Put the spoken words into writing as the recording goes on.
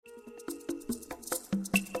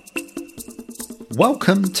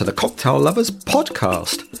Welcome to the Cocktail Lovers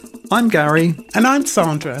podcast. I'm Gary. And I'm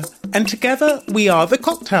Sandra. And together we are the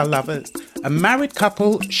Cocktail Lovers, a married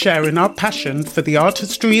couple sharing our passion for the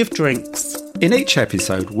artistry of drinks. In each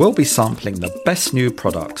episode, we'll be sampling the best new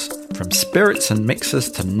products, from spirits and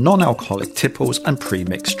mixers to non-alcoholic tipples and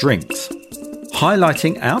pre-mixed drinks.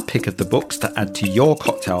 Highlighting our pick of the books to add to your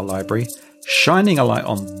cocktail library, shining a light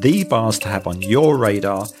on the bars to have on your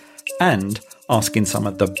radar, and asking some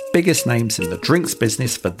of the biggest names in the drinks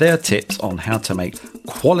business for their tips on how to make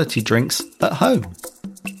quality drinks at home.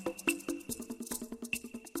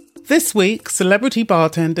 This week, celebrity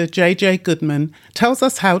bartender JJ Goodman tells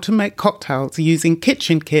us how to make cocktails using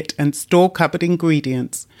kitchen kit and store-cupboard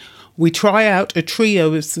ingredients. We try out a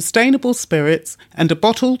trio of sustainable spirits and a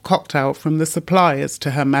bottled cocktail from the suppliers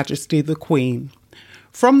to Her Majesty the Queen.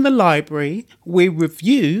 From the library, we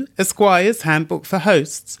review Esquire's Handbook for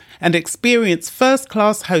Hosts and experience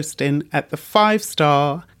first-class hosting at the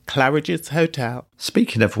 5-star Claridge's Hotel.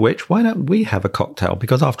 Speaking of which, why don't we have a cocktail?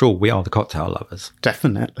 Because after all, we are the cocktail lovers.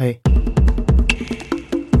 Definitely.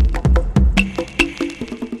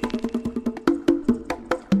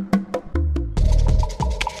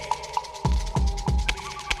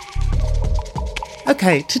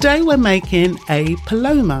 Okay, today we're making a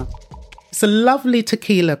Paloma. It's a lovely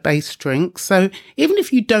tequila-based drink, so even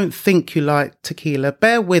if you don't think you like tequila,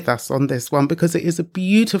 bear with us on this one because it is a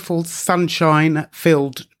beautiful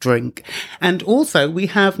sunshine-filled drink. And also, we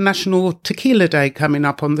have National Tequila Day coming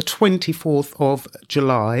up on the 24th of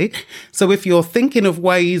July. So if you're thinking of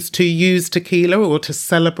ways to use tequila or to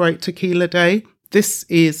celebrate Tequila Day, this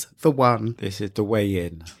is the one. This is the way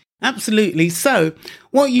in. Absolutely. So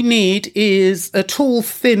what you need is a tall,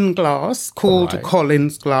 thin glass called a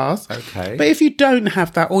Collins glass. Okay. But if you don't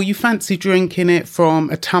have that, or you fancy drinking it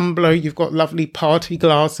from a tumbler, you've got lovely party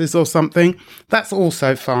glasses or something, that's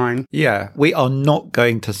also fine. Yeah, we are not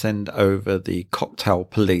going to send over the cocktail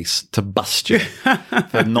police to bust you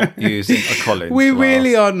for not using a Collins We glass.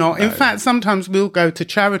 really are not. No. In fact, sometimes we'll go to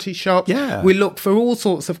charity shops. Yeah. We look for all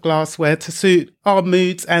sorts of glassware to suit our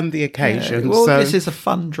moods and the occasion. Yeah. Well, so this is a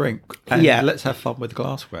fun drink. And Yeah. let's have fun with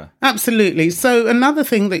glassware. Absolutely. So another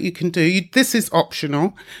thing that you can do, this is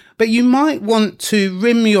optional, but you might want to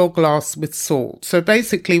rim your glass with salt. So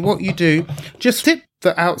basically what you do, just dip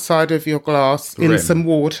the outside of your glass in some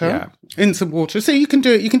water. Yeah. In some water. So you can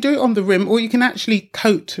do it on the rim, or you can actually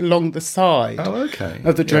coat along the side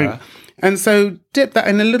of the drink. Yeah. And so dip that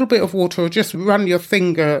in a little bit of water, or just run your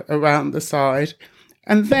finger around the side,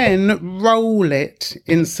 and then roll it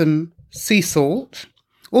in some sea salt.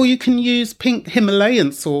 Or you can use pink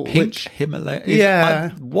Himalayan salt. Himalayan?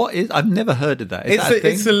 Yeah. I've never heard of that. Is that a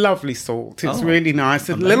thing? It's a lovely salt. It's Oh, really nice.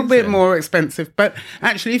 It's a little bit amazing. more expensive. But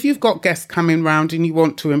actually, if you've got guests coming round and you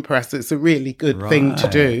want to impress, it's a really good thing to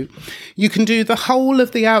do. You can do the whole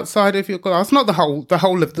of the outside of your glass, not the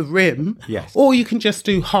whole of the rim. Yes. Or you can just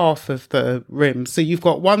do half of the rim. So you've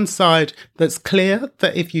got one side that's clear,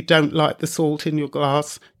 that if you don't like the salt in your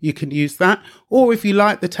glass, you can use that. Or if you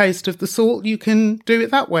like the taste of the salt, you can do it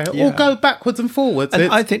that way. Yeah. Or go backwards and forwards.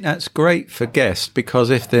 And I think that's great for guests, because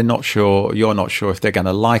if they're not sure, you're not sure if they're going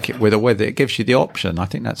to like it with or without, it gives you the option. I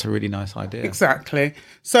think that's a really nice idea. Exactly.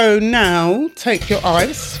 So now take your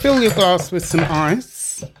ice, fill your glass with some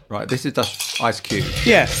ice. Right, this is just ice cubes.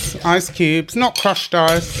 Yes, ice cubes, not crushed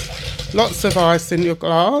ice. Lots of ice in your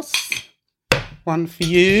glass. One for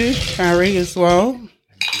you, Harry, as well.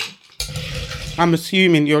 I'm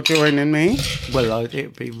assuming you're joining me. Well, it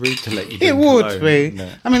would be rude to let you It drink would alone, be. wouldn't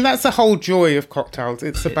it? I mean, that's the whole joy of cocktails.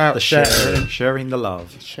 It's about The sharing. sharing the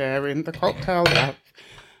love. Sharing the cocktail love.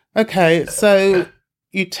 Okay, so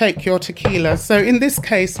you take your tequila. So in this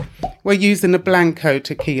case, we're using a Blanco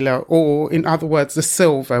tequila, or in other words, the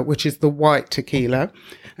silver, which is the white tequila.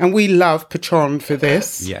 And we love Patron for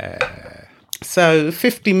this. Yeah. So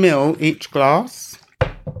 50 ml each glass,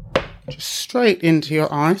 just straight into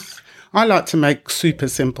your ice. I like to make super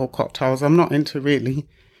simple cocktails. I'm not into really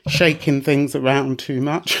shaking things around too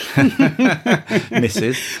much.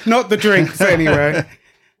 Mrs. Not the drinks anyway.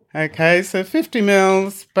 Okay, so 50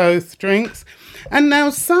 mils, both drinks. And now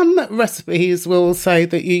some recipes will say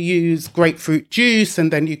that you use grapefruit juice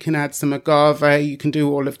and then you can add some agave. You can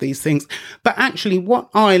do all of these things. But actually what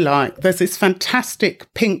I like, there's this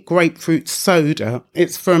fantastic pink grapefruit soda.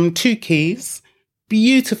 It's from Two Keys.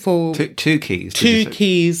 Beautiful. Two keys. Two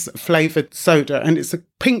Keys flavoured soda, and it's a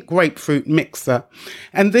pink grapefruit mixer.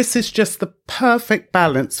 And this is just the perfect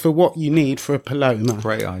balance for what you need for a Paloma.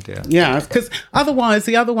 Great idea. Yeah, because otherwise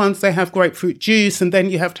the other ones, they have grapefruit juice, and then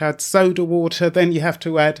you have to add soda water, then you have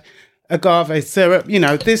to add agave syrup. You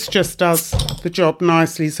know, this just does the job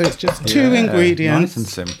nicely. So it's just two ingredients. Nice and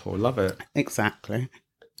simple. Love it. Exactly.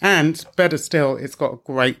 And better still, it's got a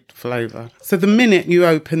great flavour. So the minute you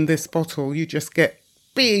open this bottle, you just get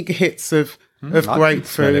big hits of grapefruit. I can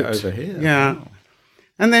smell it over here. Yeah. Wow.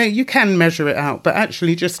 And then you can measure it out, but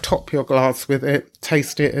actually just top your glass with it,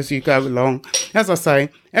 taste it as you go along. As I say,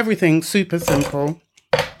 everything's super simple.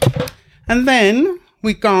 And then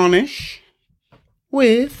we garnish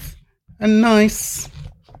with a nice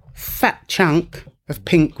fat chunk of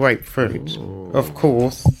pink grapefruit, of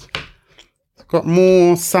course. It's got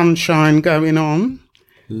more sunshine going on.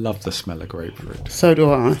 Love the smell of grapefruit. So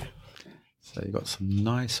do I. So you've got some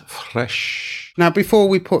nice, fresh... Now, before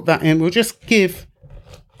we put that in, we'll just give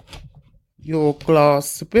your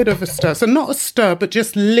glass a bit of a stir. So not a stir, but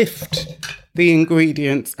just lift the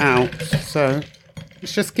ingredients out. So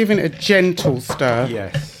it's just giving it a gentle stir.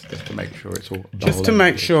 Yes, just to make sure it's all... Just to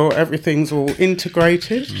make sure everything's all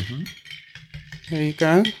integrated. Mm-hmm. There you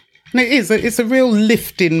go. And it's a real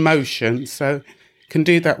lifting motion. So you can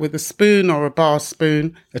do that with a spoon or a bar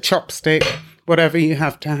spoon, a chopstick, whatever you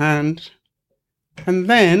have to hand. And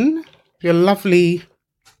then your lovely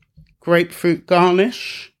grapefruit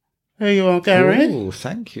garnish. There you are, Gary. Oh,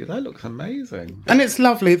 thank you. That looks amazing. And it's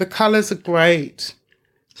lovely. The colours are great.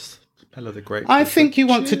 Smell of the grapefruit. I think you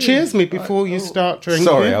want to cheers me before you start drinking.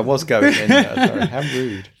 Sorry, I was going in there. Sorry, how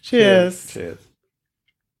rude. Cheers. Cheers.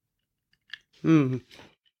 Mm.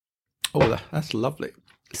 Oh, that's lovely.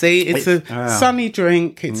 See, it's a sunny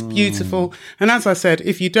drink. It's beautiful. And as I said,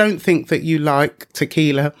 if you don't think that you like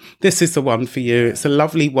tequila, this is the one for you. It's a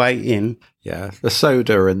lovely way in. Yeah, the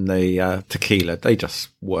soda and the tequila, they just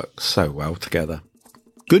work so well together.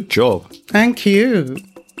 Good job. Thank you.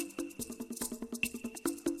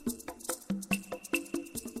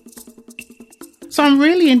 So I'm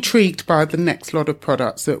really intrigued by the next lot of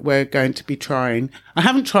products that we're going to be trying. I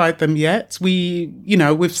haven't tried them yet.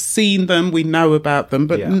 We've seen them, we know about them,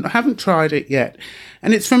 but haven't tried it yet.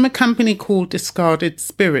 And it's from a company called Discarded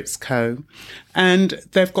Spirits Co. And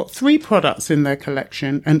they've got 3 products in their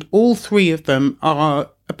collection, and all 3 of them are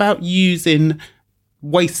about using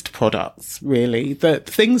waste products, really, the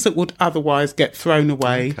things that would otherwise get thrown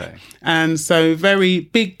away. Okay. And so very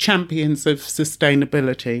big champions of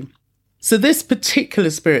sustainability. So this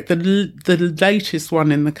particular spirit, the latest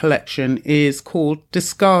one in the collection, is called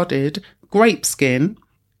Discarded Grape Skin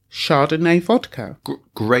Chardonnay Vodka.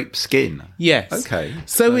 Grape skin? Yes. Okay.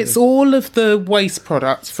 So it's all of the waste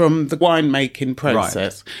products from the winemaking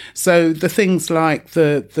process. Right. So the things like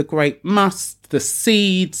the grape must, the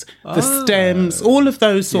seeds, the stems, all of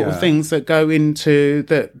those sort of things that go into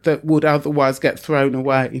that would otherwise get thrown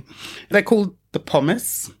away. They're called the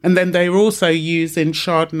pomace, and then they're also using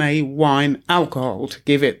Chardonnay wine alcohol to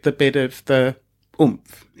give it the bit of the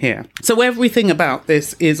oomph here. So everything about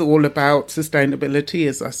this is all about sustainability,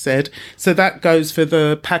 as I said. So that goes for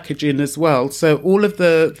the packaging as well. So all of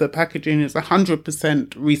the packaging is 100%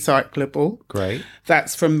 recyclable. Great.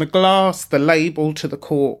 That's from the glass, the label to the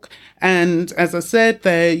cork. And as I said,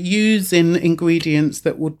 they're using ingredients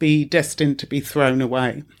that would be destined to be thrown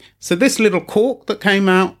away. So this little cork that came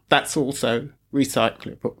out, that's also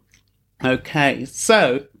recyclable. Okay,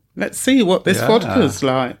 so let's see what this vodka's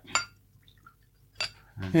like.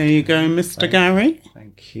 There you go, Mr. Gary.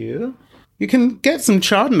 Thank you. You can get some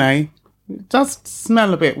Chardonnay. It does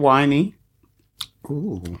smell a bit winey.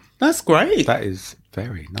 Ooh. That's great. That is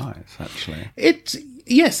very nice, actually.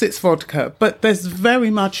 Yes, it's vodka, but there's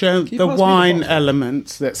very much the wine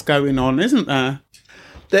element that's going on, isn't there?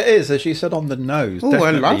 There is, as you said, on the nose. Oh,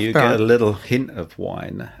 I love you that. Get a little hint of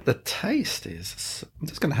wine. The taste is... I'm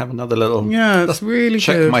just going to have another little... Yeah, it's really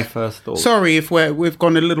check good. My first thoughts. Sorry if we've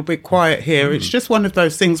gone a little bit quiet here. It's just one of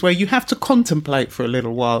those things where you have to contemplate for a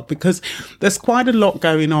little while because there's quite a lot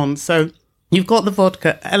going on. So you've got the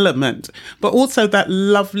vodka element, but also that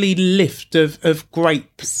lovely lift of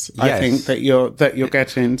grapes. Yes. I think that you're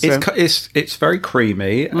getting. So. It's very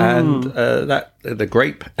creamy, and that the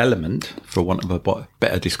grape element, for want of a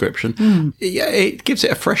better description, it gives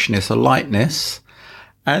it a freshness, a lightness,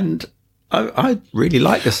 and I really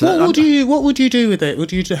like this. What would you do with it?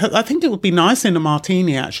 I think it would be nice in a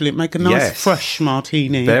martini. Actually, it'd make a nice fresh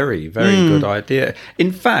martini. Very, very good idea.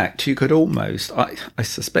 In fact, you could almost, I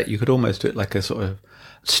suspect, you could almost do it like a sort of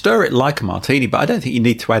stir it like a martini. But I don't think you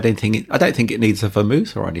need to add anything. I don't think it needs a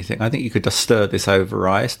vermouth or anything. I think you could just stir this over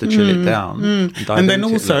ice to chill it down, and then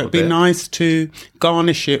also it'd be nice to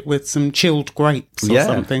garnish it with some chilled grapes or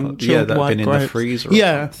something. Chilled that have been grapes. In the freezer.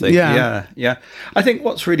 Or something. Yeah. I think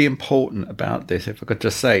what's really important about this, if I could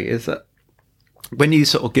just say, is that when you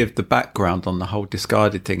sort of give the background on the whole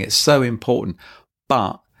discarded thing, it's so important.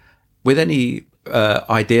 But with any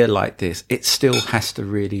idea like this, it still has to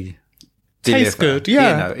really deliver. Tastes good,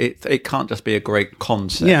 yeah. It can't just be a great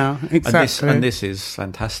concept. Yeah, exactly. And this is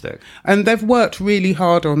fantastic. And they've worked really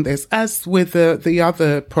hard on this, as with the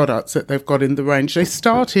other products that they've got in the range. They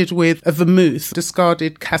started with a vermouth,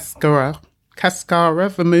 discarded cascara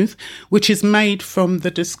vermouth, which is made from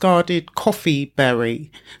the discarded coffee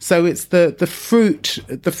berry. So it's the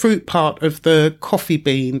fruit part of the coffee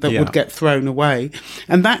bean that would get thrown away.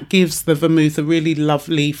 And that gives the vermouth a really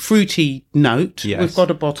lovely fruity note. Yes. We've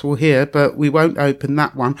got a bottle here, but we won't open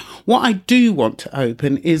that one. What I do want to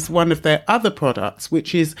open is one of their other products,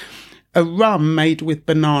 which is a rum made with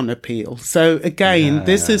banana peel. So again,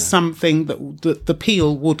 this is something that the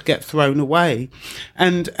peel would get thrown away.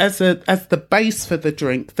 And as the base for the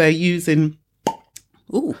drink, they're using...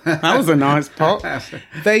 Ooh, that was a nice pop.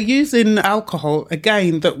 They're using alcohol,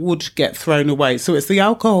 again, that would get thrown away. So it's the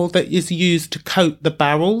alcohol that is used to coat the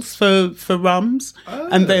barrels for rums.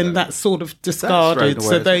 And then that's sort of discarded.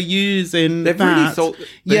 So they're using They've that. really thought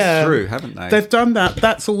this through, haven't they? They've done that.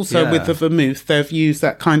 That's also with the vermouth. They've used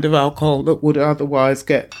that kind of alcohol that would otherwise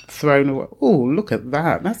get thrown away. Oh, look at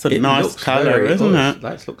that. That's a nice colour, isn't it?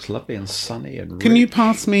 That looks lovely and sunny and rich. Can you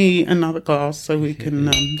pass me another glass so we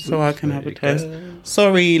can, so I can have a taste?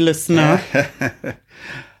 Sorry, listener.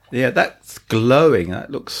 Yeah, that's glowing. That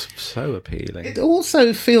looks so appealing. It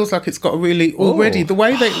also feels like it's got a really, already, the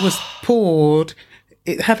way that it was poured,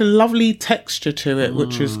 it had a lovely texture to it,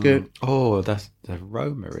 which is good. Oh, the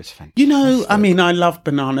aroma is fantastic. You know, I mean, I love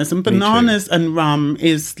bananas, and bananas and rum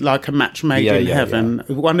is like a match made in heaven.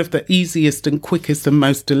 Yeah. One of the easiest and quickest and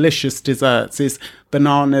most delicious desserts is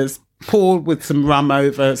bananas poured with some rum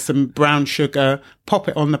over, some brown sugar, pop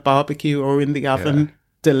it on the barbecue or in the oven. Yeah.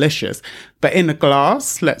 Delicious. But in a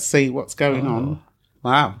glass, let's see what's going on.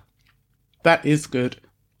 Wow. That is good.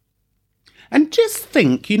 And just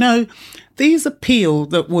think, you know, these are peel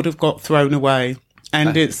that would have got thrown away.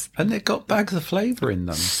 And they've got bags of flavour in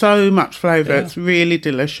them. So much flavour. Yeah. It's really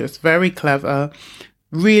delicious. Very clever.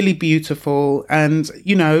 Really beautiful. And,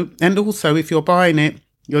 you know, and also if you're buying it,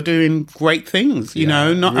 you're doing great things, you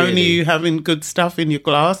know, not only are you having good stuff in your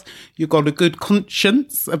glass, you've got a good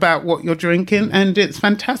conscience about what you're drinking, and it's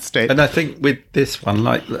fantastic. And I think with this one,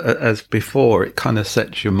 like as before, it kind of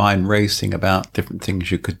sets your mind racing about different things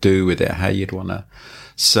you could do with it, how you'd want to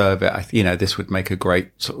serve it. You know, this would make a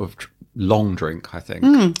great sort of long drink, I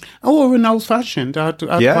think. Or an old-fashioned. I'd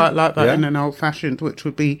quite like that in an old-fashioned, which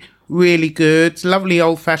would be really good. Lovely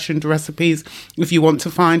old-fashioned recipes. If you want to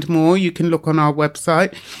find more, you can look on our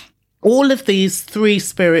website. All of these 3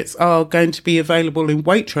 spirits are going to be available in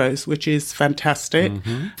Waitrose, which is fantastic.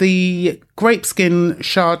 The Grapeskin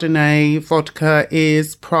Chardonnay vodka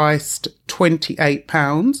is priced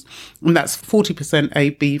 £28, and that's 40%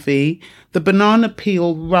 ABV. The Banana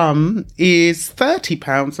Peel rum is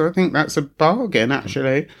 £30, so I think that's a bargain,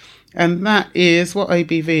 actually. And that is, what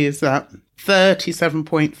ABV is that?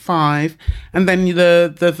 37.5, and then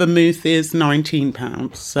the vermouth is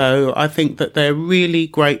 £19. So I think that they're really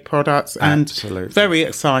great products and very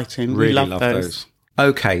exciting. Really we love those.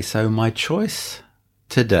 Okay, so my choice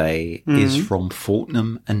today is from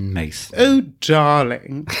Fortnum and Mason. Oh,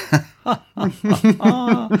 darling.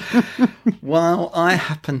 Well, I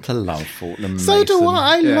happen to love Fortnum and so Mason. So do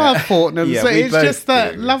I. I love Fortnum. So it's just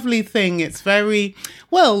that lovely thing. It's very,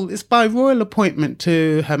 well, it's by royal appointment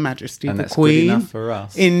to Her Majesty the Queen. Good enough for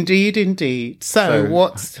us. Indeed, indeed. So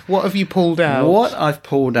what have you pulled out? What I've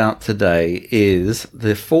pulled out today is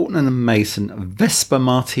the Fortnum and Mason Vesper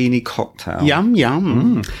Martini cocktail. Yum,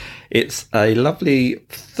 yum. It's a lovely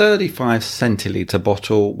 35 centilitre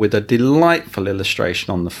bottle with a delightful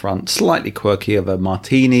illustration on the front, slightly quirky, of a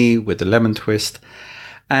martini with a lemon twist.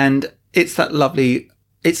 And it's that lovely,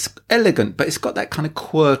 it's elegant, but it's got that kind of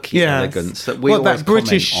quirky elegance that we always that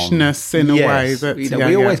Britishness in a way. That,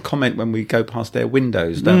 we always comment when we go past their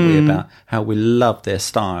windows, don't we, about how we love their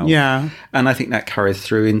style. Yeah. And I think that carries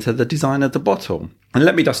through into the design of the bottle. And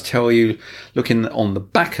let me just tell you, looking on the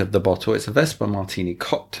back of the bottle, it's a Vesper Martini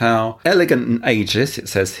cocktail, elegant and ageless, it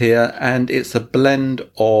says here, and it's a blend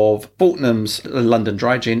of Fortnum's London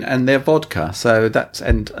Dry Gin and their vodka. So that's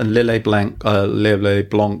and Lillet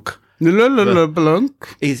Blanc.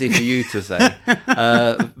 Easy for you to say.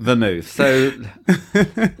 Vermouth. So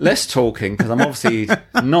less talking, because I'm obviously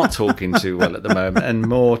not talking too well at the moment, and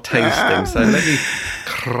more tasting. So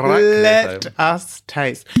let us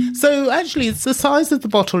taste. So actually, the size of the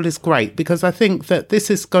bottle is great, because I think that this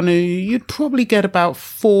is you'd probably get about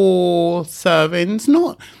 4 servings,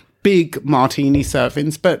 not big martini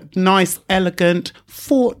servings, but nice, elegant,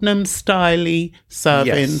 Fortnum-style servings.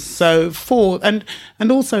 Yes. So 4, and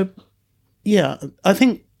also, yeah, I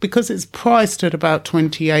think because it's priced at about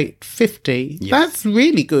 $28.50, Yes. that's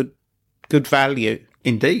really good value.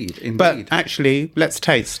 Indeed. But actually, let's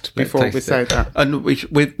taste before we say that. And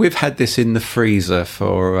we've had this in the freezer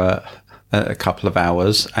for a couple of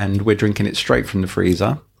hours, and we're drinking it straight from the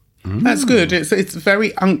freezer. That's good. It's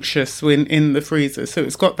very unctuous when in the freezer, so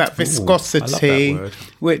it's got that viscosity, I love that word.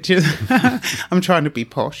 which is. I'm trying to be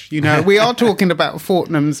posh, We are talking about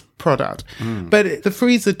Fortnum's product, but the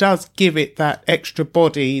freezer does give it that extra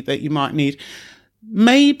body that you might need.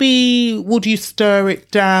 Maybe would you stir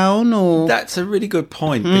it down, or That's a really good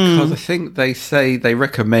point, because I think they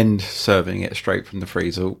recommend serving it straight from the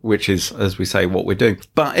freezer, which is, as we say, what we're doing.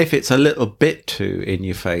 But if it's a little bit too in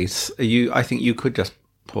your face, I think you could just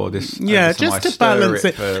pour this. Just to balance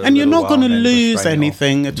it, and you're not going to lose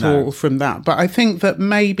anything at all from that. But I think that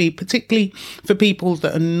maybe, particularly for people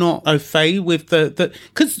that are not au fait with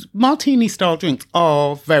because martini style drinks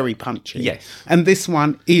are very punchy. Yes, and this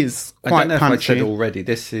one is quite I don't know punchy. if I said already.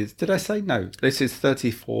 This is. Did I say no? This is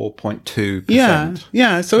 34.2%.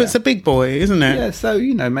 Yeah. So it's a big boy, isn't it? Yeah. So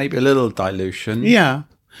maybe a little dilution. Yeah.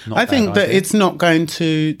 Not I think that idea. it's not going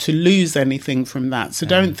to lose anything from that. So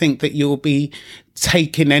don't think that you'll be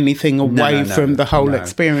taking anything away from the whole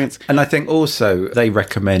experience. And I think also they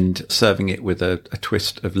recommend serving it with a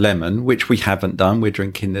twist of lemon, which we haven't done. We're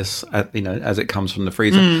drinking this, as it comes from the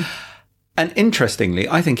freezer. And interestingly,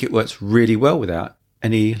 I think it works really well without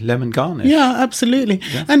any lemon garnish. Yeah, absolutely.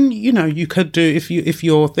 Yeah. And you could do if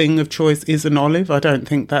your thing of choice is an olive. I don't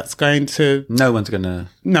think that's going to. No one's going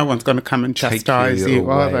to come and chastise you,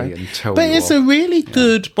 are they? But it's a really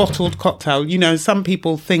good bottled cocktail. Some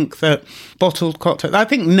people think that bottled cocktails. I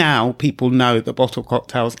think now people know that bottled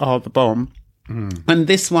cocktails are the bomb. And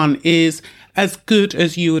this one is as good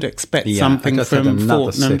as you would expect something from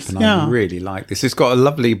Fortnum's. I really like this. It's got a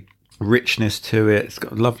lovely richness to it. It's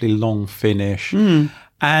got a lovely long finish.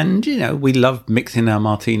 And, we love mixing our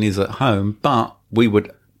martinis at home, but we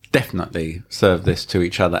would definitely serve this to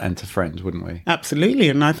each other and to friends, wouldn't we? Absolutely.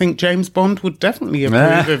 And I think James Bond would definitely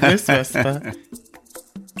approve of this, Vesper.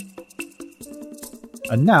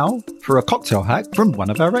 And now for a cocktail hack from one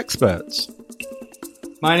of our experts.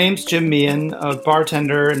 My name's Jim Meehan, a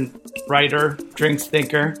bartender and writer, drinks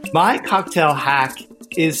thinker. My cocktail hack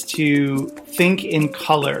is to think in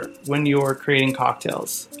color when you're creating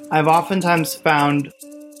cocktails. I've oftentimes found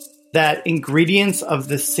that ingredients of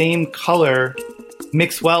the same color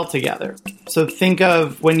mix well together. So think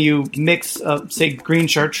of when you mix, say, green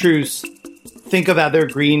chartreuse, think of other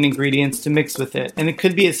green ingredients to mix with it. And it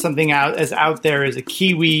could be something as out there as a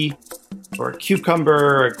kiwi or a cucumber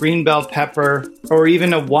or a green bell pepper, or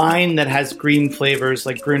even a wine that has green flavors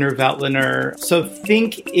like Gruner Veltliner. So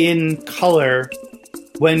think in color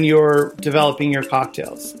when you're developing your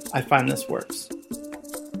cocktails. I find this works.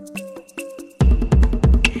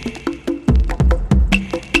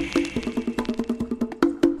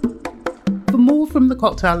 For more from the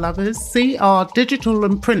Cocktail Lovers, see our digital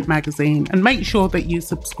and print magazine and make sure that you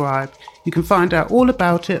subscribe. You can find out all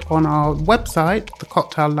about it on our website,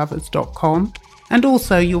 thecocktaillovers.com, and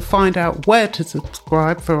also you'll find out where to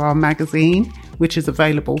subscribe for our magazine, which is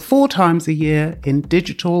available 4 times a year in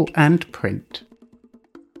digital and print.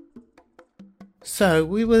 So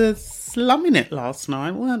we were slumming it last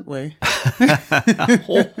night, weren't we?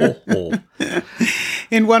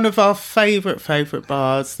 In one of our favourite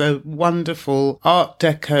bars, the wonderful Art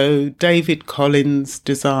Deco David Collins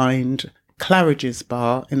designed Claridge's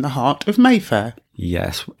Bar in the heart of Mayfair.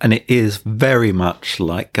 Yes, and it is very much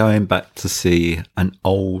like going back to see an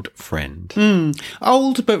old friend.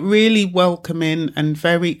 Old but really welcoming and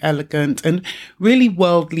very elegant and really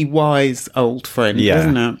worldly wise old friend,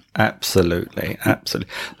 isn't it? Absolutely.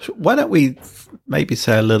 Why don't we maybe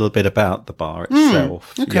say a little bit about the bar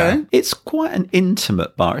itself? Okay. Yeah. It's quite an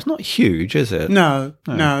intimate bar. It's not huge, is it? No.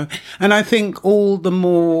 And I think all the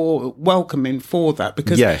more welcoming for that,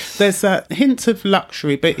 because there's a hint of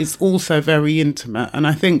luxury, but it's also very intimate. And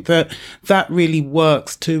I think that really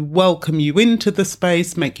works to welcome you into the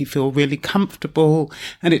space, make you feel really comfortable.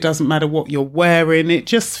 And it doesn't matter what you're wearing. It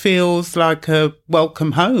just feels like a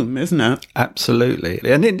welcome home, isn't it? Absolutely.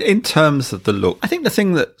 And in terms of the look, I think the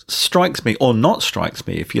thing that strikes me, or not strikes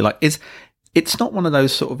me, if you like, is it's not one of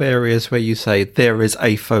those sort of areas where you say there is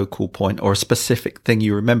a focal point or a specific thing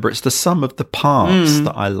you remember. It's the sum of the parts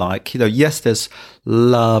that I like. Yes, there's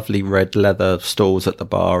lovely red leather stalls at the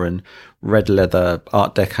bar and red leather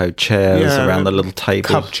Art Deco chairs around the little table.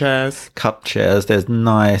 Cup chairs. There's a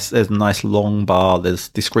nice long bar. There's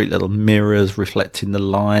discreet little mirrors reflecting the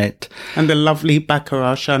light. And the lovely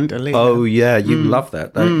Baccarat chandelier. Oh, yeah. You love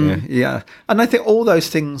that, don't you? Yeah. And I think all those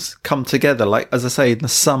things come together. Like, as I say, the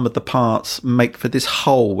sum of the parts make for this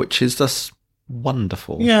whole, which is just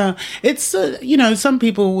wonderful. Yeah, it's some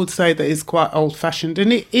people would say that it's quite old-fashioned,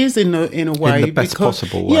 and it is in a way, in the best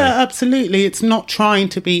possible way. Yeah, absolutely. It's not trying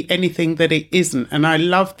to be anything that it isn't, and I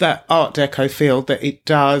love that Art Deco feel that it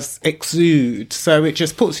does exude. So it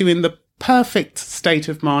just puts you in the perfect state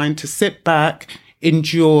of mind to sit back,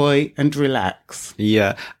 enjoy, and relax.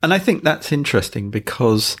 Yeah, and I think that's interesting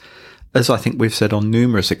because, as I think we've said on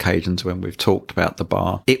numerous occasions when we've talked about the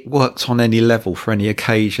bar, it works on any level for any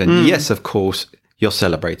occasion. Yes, of course, you're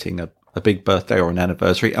celebrating a big birthday or an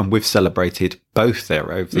anniversary, and we've celebrated both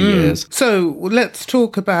there over the years. So let's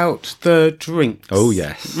talk about the drinks. Oh,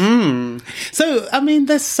 yes. So, I mean,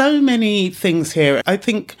 there's so many things here. I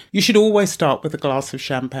think you should always start with a glass of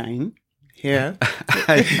champagne. Yeah.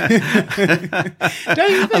 Don't you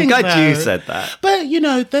think I'm glad so? you said that. But,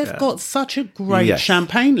 they've got such a great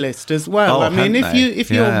champagne list as well. Oh, I mean, if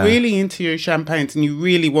they? you're really into your champagnes and you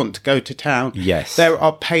really want to go to town, there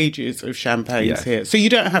are pages of champagnes here. So you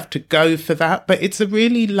don't have to go for that, but it's a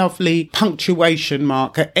really lovely punctuation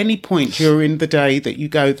mark at any point during the day that you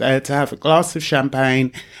go there to have a glass of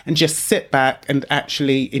champagne and just sit back and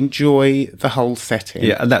actually enjoy the whole setting.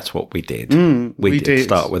 Yeah, and that's what we did. We did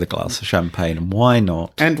start with a glass of champagne. And why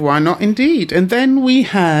not? And why not, indeed. And then we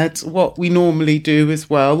had what we normally do as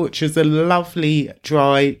well, which is a lovely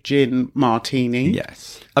dry gin martini.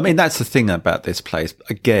 Yes. I mean, that's the thing about this place,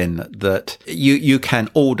 again, that you can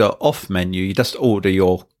order off menu. You just order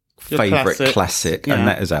your favourite classic, and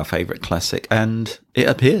that is our favourite classic, and it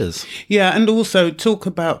appears. Yeah, and also talk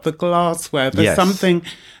about the glassware. There's something,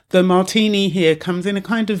 the martini here comes in a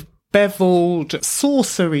kind of beveled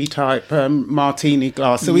sorcery type martini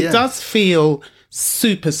glass, so it does feel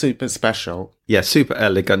super special. Yeah, super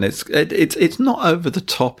elegant. It's not over the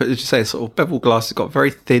top. As you say, sort of beveled glass. It's got a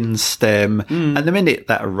very thin stem, and the minute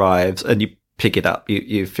that arrives and you pick it up,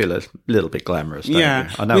 you feel a little bit glamorous, don't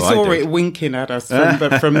you? I know. We saw it winking at us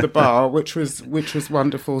from the bar, which was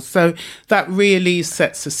wonderful. So that really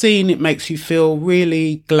sets the scene. It makes you feel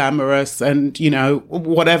really glamorous, and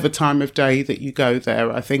whatever time of day that you go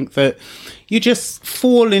there, I think that you just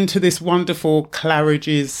fall into this wonderful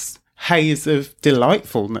Claridge's haze of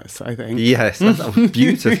delightfulness, I think. Yes, that's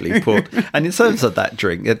beautifully put. And in terms of that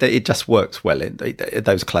drink, it just works well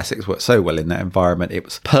those classics work so well in that environment. It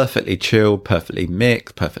was perfectly chilled, perfectly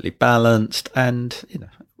mixed, perfectly balanced, and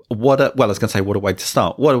what a way to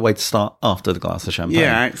start. What a way to start after the glass of champagne.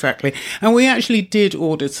 Yeah, exactly. And we actually did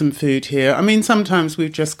order some food here. I mean, sometimes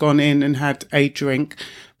we've just gone in and had a drink,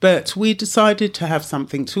 but we decided to have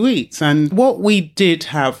something to eat. And what we did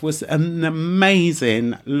have was an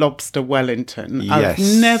amazing lobster Wellington. Yes.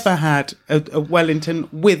 I've never had a Wellington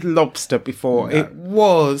with lobster before. No. It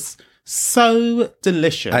was so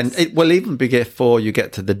delicious. And it will even be before you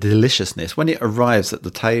get to the deliciousness. When it arrives at the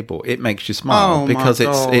table, it makes you smile because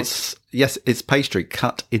it's pastry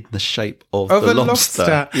cut in the shape of the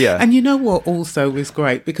lobster. Yeah. And you know what also is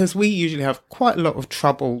great? Because we usually have quite a lot of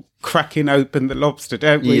trouble cracking open the lobster,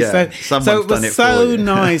 don't we? Yeah, so it was so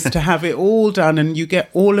nice to have it all done, and you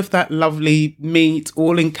get all of that lovely meat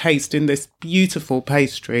all encased in this beautiful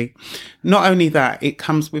pastry. Not only that, it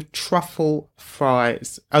comes with truffle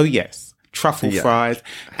fries. Oh yes, truffle fries,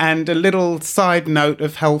 and a little side note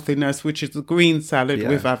of healthiness, which is the green salad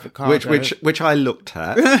with avocado, which I looked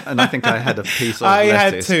at, and I think I had a piece of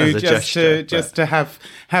lettuce as a gesture, just to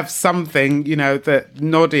have something, that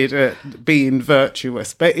nodded at being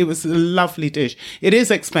virtuous. But it was a lovely dish. It is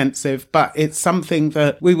expensive, but it's something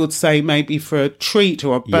that we would say maybe for a treat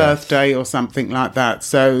or a birthday or something like that.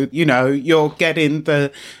 So, you're getting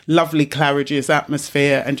the lovely Claridge's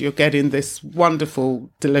atmosphere, and you're getting this wonderful,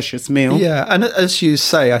 delicious meal. Yeah, and as you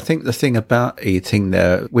say, I think the thing about eating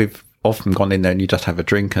there, we've often gone in there and you just have a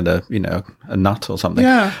drink and a nut or something.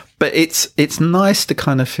 Yeah. But it's nice to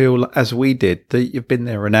kind of feel, as we did, that you've been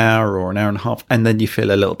there an hour or an hour and a half, and then you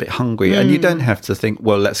feel a little bit hungry. And you don't have to think,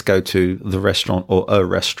 well, let's go to the restaurant or a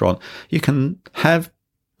restaurant. You can have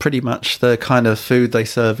pretty much the kind of food they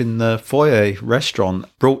serve in the foyer restaurant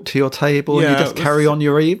brought to your table, and you just carry on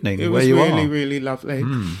your evening where you are. It was really, really lovely.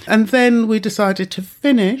 And then we decided to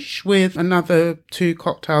finish with another 2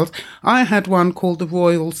 cocktails. I had one called the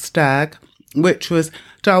Royal Stag, which was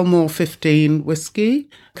Dalmore 15 whiskey,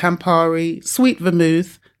 Campari, sweet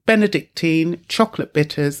vermouth, Benedictine, chocolate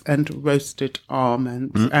bitters, and roasted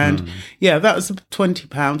almonds. And yeah, that was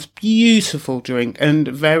 £20. Beautiful drink and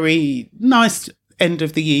very nice end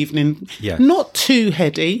of the evening. Yeah. Not too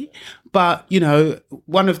heady, but, you know,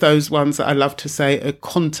 one of those ones that I love to say are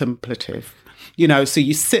contemplative. You know, so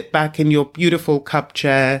you sit back in your beautiful cup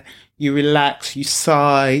chair, you relax, you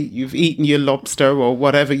sigh, you've eaten your lobster or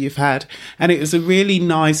whatever you've had. And it was a really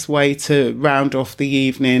nice way to round off the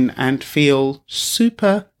evening and feel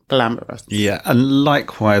super glamorous. Yeah, and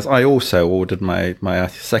likewise, I also ordered my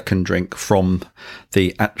second drink from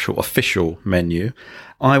the actual official menu.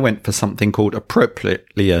 I went for something called,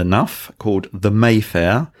 appropriately enough, called the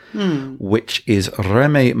Mayfair, which is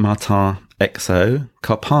Remy Martin XO,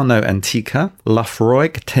 Carpano Antica,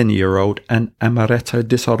 Lafroig 10-year-old, and Amaretto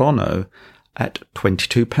di Saronno at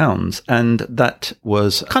 £22. And that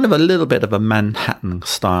was kind of a little bit of a Manhattan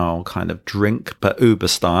style kind of drink, but Uber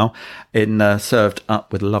style, served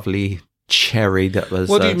up with lovely cherry that was...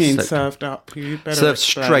 What do you mean served up? You better served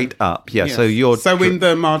explain. straight up, yeah. Yes. So in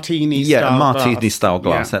the martini yeah, style martini glass. style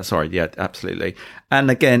glass. Yeah. That's right. Yeah, absolutely. And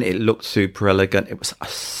again, it looked super elegant. It was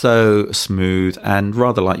so smooth and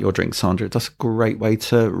rather like your drink, Sandra. That's a great way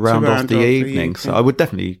to round off the evening. So I would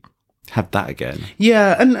definitely have that again.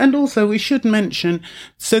 Yeah, and also we should mention,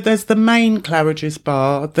 so there's the main Claridge's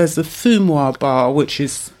bar, there's the Fumoir bar, which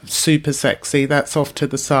is super sexy. That's off to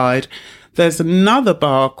the side. There's another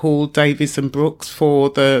bar called Davies and Brooks for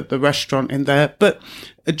the restaurant in there. But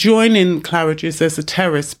adjoining Claridge's, there's a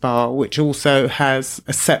terrace bar, which also has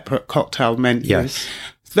a separate cocktail menu. Yes.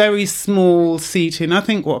 Very small seating. I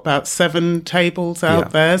think, about 7 tables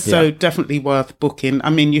out there. So definitely worth booking. I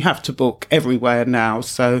mean, you have to book everywhere now.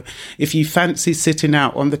 So if you fancy sitting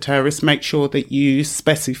out on the terrace, make sure that you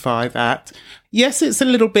specify that. Yes, it's a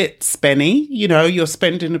little bit spenny. You know, you're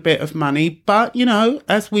spending a bit of money. But, you know,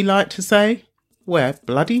 as we like to say, we're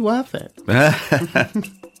bloody worth it.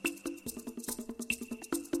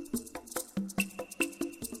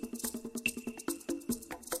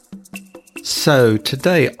 So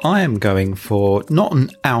today I am going for not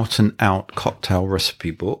an out-and-out cocktail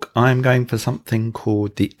recipe book. I'm going for something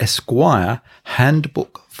called the Esquire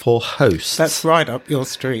Handbook for Hosts. That's right up your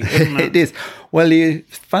street, isn't it? It is. Well,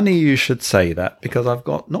 funny you should say that, because I've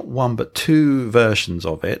got not one but 2 versions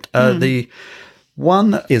of it. The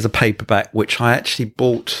one is a paperback, which I actually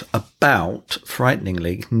bought about,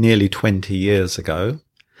 frighteningly, nearly 20 years ago.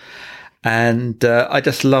 And I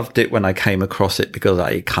just loved it when I came across it because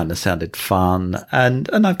it kind of sounded fun. And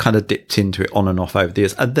I've kind of dipped into it on and off over the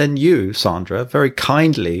years. And then you, Sandra, very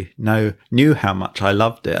kindly knew how much I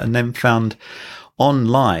loved it, and then found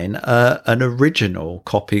online an original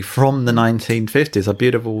copy from the 1950s, a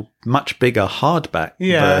beautiful, much bigger hardback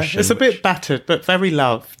version. It's a bit battered, but very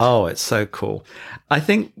loved. Oh, it's so cool. I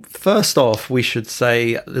think first off, we should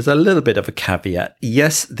say there's a little bit of a caveat.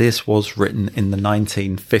 Yes, this was written in the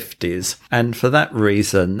 1950s. And for that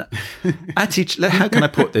reason, how can I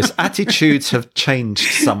put this? Attitudes have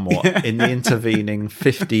changed somewhat in the intervening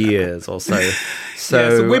 50 years or so.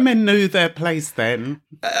 So women knew their place then.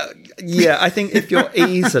 Yeah, I think if you're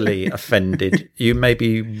easily offended, you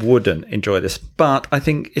maybe wouldn't enjoy this. But I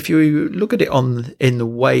think if you look at it in the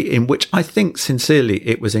way in which I think sincerely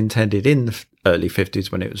it was intended in the early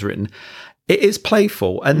 50s when it was written, it is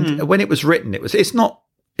playful. And when it was written, it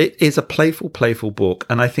is a playful book.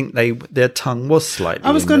 And I think their tongue was slightly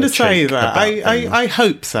I was going to say that. I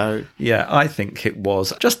hope so. Yeah, I think it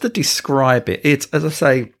was. Just to describe it, it's, as I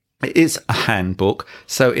say, it is a handbook,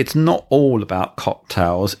 so it's not all about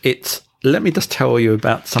cocktails. Let me just tell you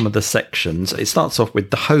about some of the sections. It starts off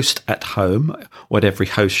with the host at home, what every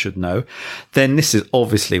host should know. Then this is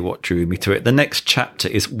obviously what drew me to it. The next chapter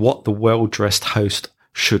is what the well-dressed host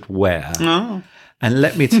should wear. Oh. And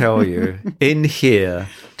let me tell you, in here,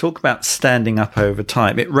 talk about standing up over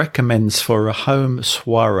time. It recommends for a home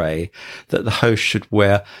soiree that the host should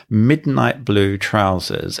wear midnight blue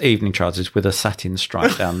trousers, evening trousers with a satin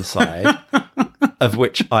stripe down the side, of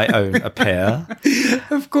which I own a pair.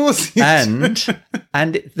 Of course. And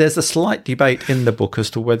there's a slight debate in the book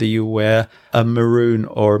as to whether you wear a maroon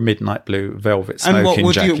or a midnight blue velvet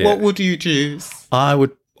smoking jacket. What would you choose?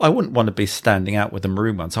 I wouldn't want to be standing out with a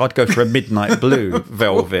maroon one, so I'd go for a midnight blue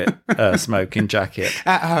velvet smoking jacket.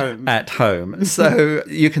 At home. So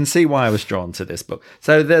you can see why I was drawn to this book.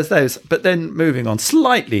 So there's those. But then moving on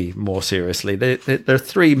slightly more seriously, there are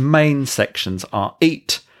 3 main sections are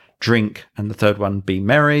eat, drink, and the third one, be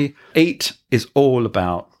merry. Eat is all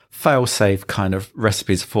about fail-safe kind of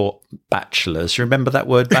recipes for bachelors. You remember that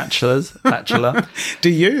word, bachelors? Bachelor? Do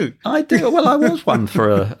you? I do. Well, I was one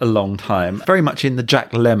for a long time. Very much in the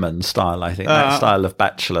Jack Lemmon style, I think. That style of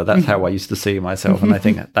bachelor. That's how I used to see myself. And I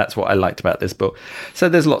think that's what I liked about this book. So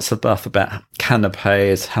there's lots of stuff about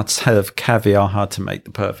canapes, how to serve caviar, how to make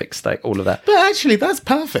the perfect steak, all of that. But actually, that's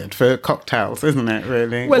perfect for cocktails, isn't it,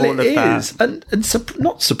 really? Well, all it of that. is. And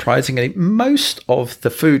not surprisingly, most of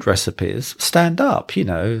the food recipes stand up. You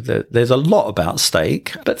know, there's a lot about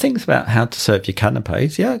steak, but things about how to serve your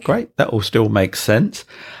canapes, yeah, great. That all still makes sense.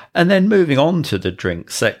 And then moving on to the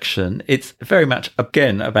drink section, it's very much,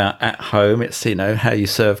 again, about at home. It's, you know, how you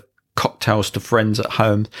serve cocktails to friends at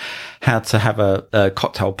home, how to have a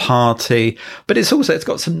cocktail party. But it's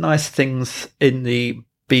got some nice things in the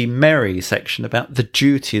Be Merry section about the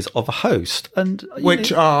duties of a host. And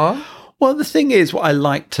Which are? Well, the thing is, what I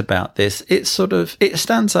liked about this, it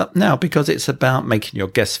stands up now because it's about making your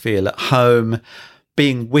guests feel at home,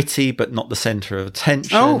 being witty but not the centre of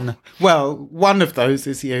attention. Oh, well, one of those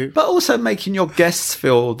is you. But also making your guests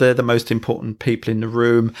feel they're the most important people in the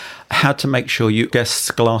room, how to make sure your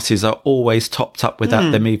guests' glasses are always topped up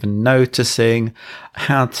without them even noticing,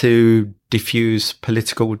 how to diffuse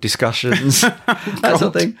political discussions, that sort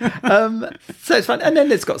of thing. So it's fun. And then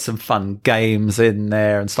it's got some fun games in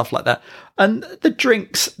there and stuff like that. And the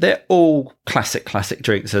drinks, they're all classic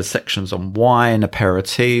drinks. There's sections on wine,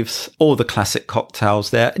 aperitifs, all the classic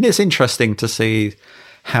cocktails there. And it's interesting to see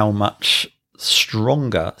how much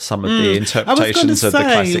stronger some of the interpretations of the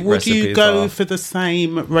classic would recipes you go are. for the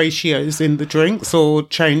same ratios in the drinks or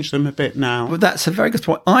change them a bit now? Well, that's a very good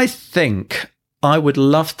point. I think I would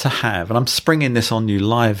love to have, and I'm springing this on you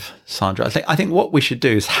live, Sandra. I think what we should do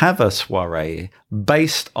is have a soiree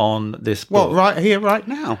based on this book. What, right here, right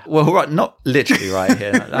now? Well, right, not literally right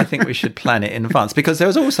here. I think we should plan it in advance because there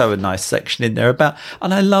was also a nice section in there about,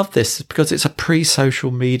 and I love this because it's a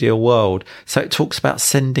pre-social media world. So it talks about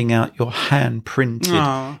sending out your hand-printed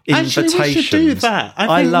invitations. Actually, we should do that.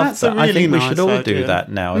 I think love that's that. a really I think we nice should all idea. do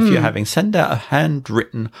that now. If you're having, send out a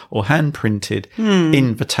handwritten or hand-printed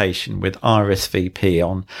invitation with RSVP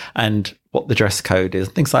on and what the dress code is,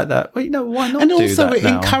 things like that. Well, you know, why not And do also that it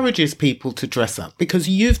now? encourages people to dress up because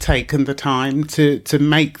you've taken the time to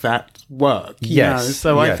make that work. You know?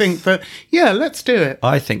 So I think that, let's do it.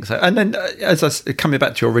 I think so. And then coming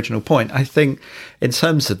back to your original point, I think in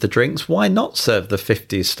terms of the drinks, why not serve the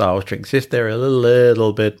 50s style drinks? If they're a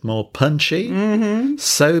little bit more punchy,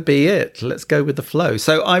 so be it. Let's go with the flow.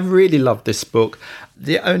 So I really love this book.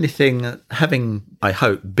 The only thing, having, I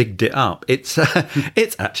hope, bigged it up, it's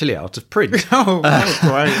actually out of print.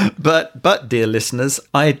 Great. But dear listeners,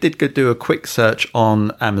 I did go do a quick search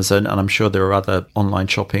on Amazon, and I'm sure there are other online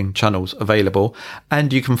shopping channels available,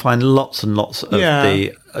 and you can find lots and lots of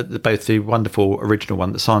both the wonderful original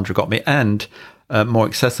one that Sandra got me and more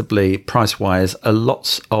accessibly, price-wise,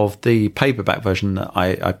 lots of the paperback version that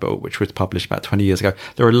I bought, which was published about 20 years ago.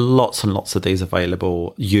 There are lots and lots of these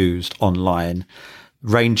available used online,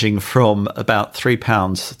 ranging from about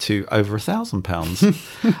 £3 to over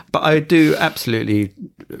 £1,000. But I do absolutely,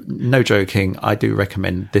 no joking, I do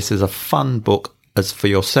recommend this is a fun book as for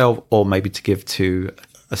yourself or maybe to give to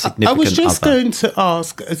a significant other. I was just going to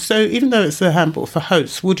ask, so even though it's a handbook for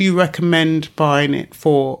hosts, would you recommend buying it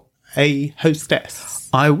for a hostess?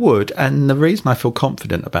 I would, and the reason I feel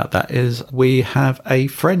confident about that is we have a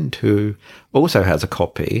friend who also has a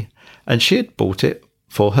copy, and she had bought it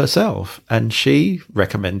for herself, and she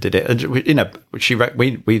recommended it. And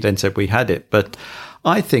we then said we had it, but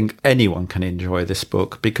I think anyone can enjoy this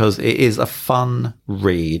book because it is a fun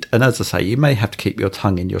read. And as I say, you may have to keep your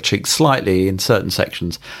tongue in your cheek slightly in certain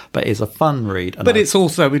sections, but it's a fun read. But it's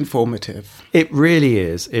also informative. It really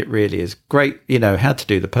is. It really is. Great, how to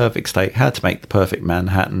do the perfect steak, how to make the perfect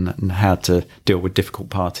Manhattan, and how to deal with difficult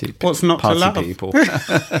party What's not to love? people.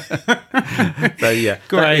 So, yeah.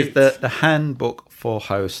 Great. That is the handbook for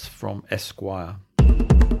hosts from Esquire.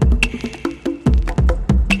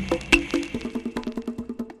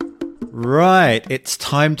 Right, it's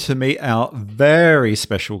time to meet our very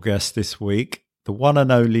special guest this week, the one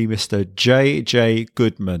and only Mr. JJ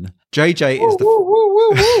Goodman. JJ is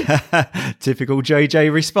the typical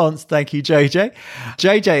JJ response. Thank you, JJ.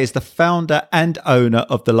 JJ is the founder and owner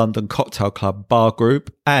of the London Cocktail Club Bar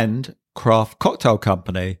Group and Craft Cocktail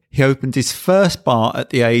Company. He opened his first bar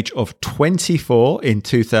at the age of 24 in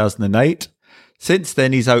 2008. Since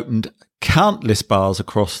then, he's opened countless bars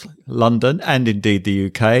across London and indeed the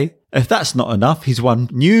UK. If that's not enough, he's won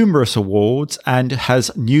numerous awards and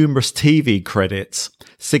has numerous TV credits,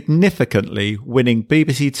 significantly winning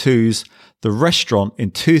BBC Two's The Restaurant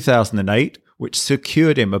in 2008, which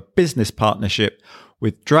secured him a business partnership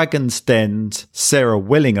with Dragon's Den's Sarah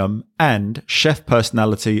Willingham and chef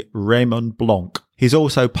personality Raymond Blanc. He's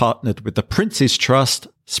also partnered with the Prince's Trust,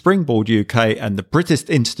 Springboard UK and the British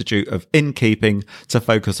Institute of Innkeeping to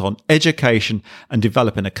focus on education and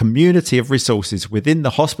developing a community of resources within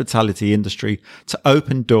the hospitality industry to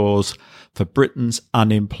open doors for Britain's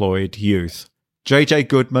unemployed youth. JJ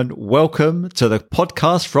Goodman, welcome to the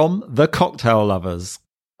podcast from The Cocktail Lovers.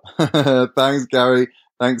 Thanks, Gary.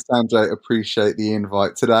 Thanks, Sanjay. Appreciate the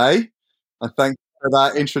invite today. And thank you for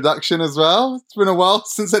that introduction as well. It's been a while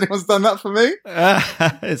since anyone's done that for me.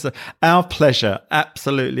 It's our pleasure.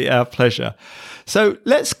 Absolutely our pleasure. So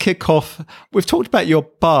let's kick off. We've talked about your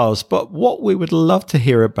bars, but what we would love to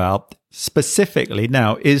hear about specifically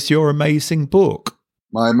now is your amazing book.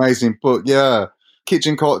 My amazing book, yeah.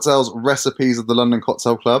 Kitchen Cocktails, Recipes of the London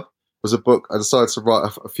Cocktail Club was a book I decided to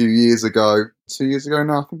write a few years ago. 2 years ago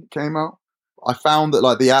now, I think it came out. I found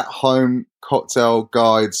that the at-home cocktail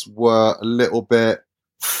guides were a little bit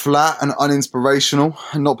flat and uninspirational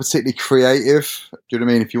and not particularly creative. Do you know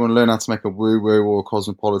what I mean? If you want to learn how to make a woo-woo or a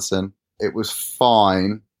cosmopolitan, it was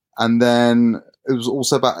fine. And then it was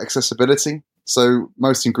also about accessibility. So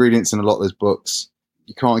most ingredients in a lot of those books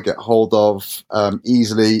you can't get hold of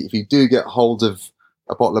easily. If you do get hold of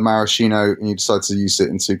a bottle of maraschino and you decide to use it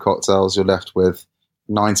in 2 cocktails, you're left with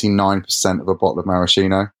 99% of a bottle of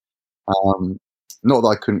maraschino. Not that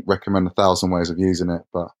I couldn't recommend 1,000 ways of using it,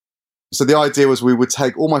 but so the idea was we would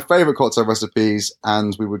take all my favorite cocktail recipes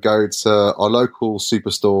and we would go to our local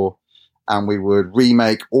superstore and we would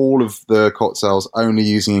remake all of the cocktails only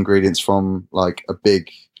using ingredients from a big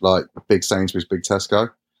Sainsbury's, big Tesco.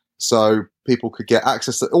 So people could get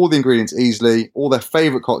access to all the ingredients easily, all their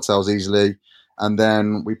favorite cocktails easily. And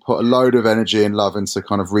then we put a load of energy and love into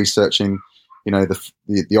kind of researching,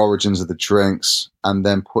 the origins of the drinks and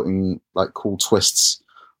then putting cool twists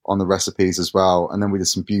on the recipes as well. And then we did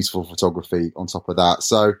some beautiful photography on top of that.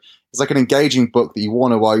 So it's like an engaging book that you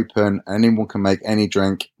want to open and anyone can make any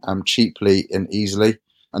drink cheaply and easily.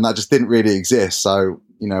 And that just didn't really exist. So,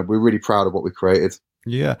 we're really proud of what we created.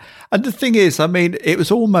 Yeah. And the thing is, it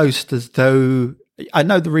was almost as though, I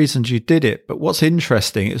know the reasons you did it, but what's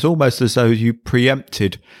interesting, it's almost as though you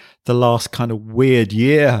preempted the last kind of weird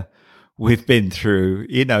year we've been through,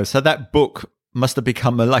 so that book must have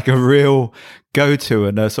become a real go-to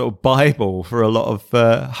and a sort of Bible for a lot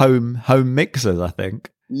of home mixers, I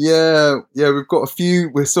think. Yeah,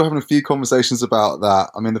 we're still having a few conversations about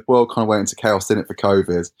that. The world kind of went into chaos, didn't it, for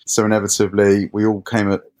COVID? So inevitably, we all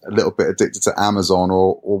came a little bit addicted to Amazon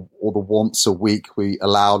or the once a week we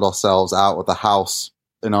allowed ourselves out of the house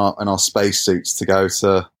in our spacesuits to go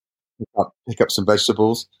to pick up some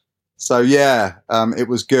vegetables. So yeah, it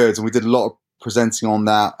was good. And we did a lot of presenting on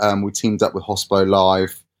that. We teamed up with Hospo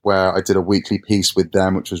Live, where I did a weekly piece with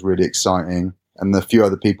them, which was really exciting. And a few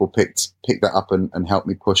other people picked that up and helped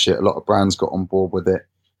me push it. A lot of brands got on board with it.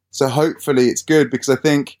 So hopefully it's good because I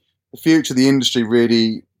think the future of the industry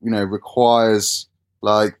really, requires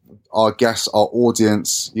our guests, our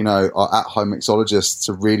audience, our at-home mixologists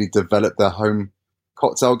to really develop their home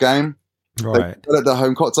cocktail game. Right. They develop their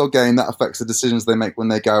home cocktail game. That affects the decisions they make when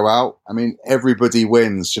they go out. Everybody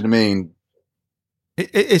wins. Do you know what I mean?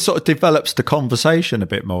 It sort of develops the conversation a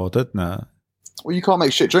bit more, doesn't it? Well, you can't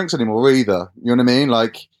make shit drinks anymore either. You know what I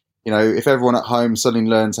mean? If everyone at home suddenly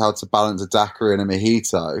learns how to balance a daiquiri and a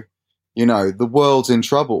mojito, the world's in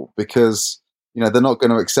trouble because, they're not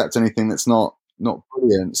going to accept anything that's not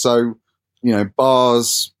brilliant. So,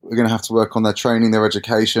 bars are going to have to work on their training, their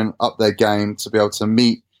education, up their game to be able to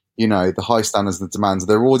meet, the high standards and the demands of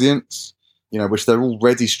their audience, which they're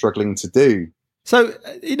already struggling to do. So,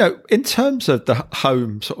 in terms of the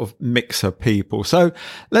home sort of mixer people, so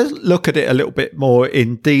let's look at it a little bit more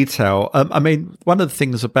in detail. One of the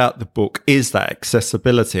things about the book is that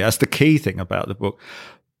accessibility. That's the key thing about the book.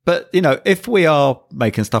 But, if we are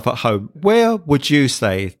making stuff at home, where would you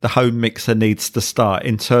say the home mixer needs to start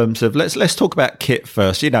in terms of, let's talk about kit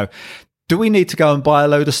first. Do we need to go and buy a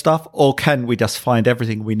load of stuff or can we just find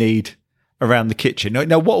everything we need around the kitchen?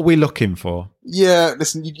 Now, what are we looking for? Yeah,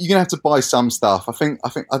 listen, you're gonna have to buy some stuff. I think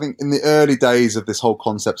in the early days of this whole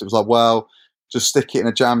concept, it was just stick it in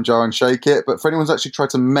a jam jar and shake it. But for anyone who's actually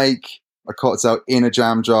tried to make a cocktail in a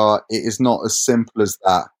jam jar, it is not as simple as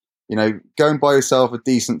that. Go and buy yourself a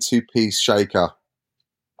decent 2-piece shaker.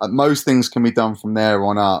 Most things can be done from there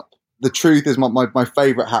on up. The truth is, my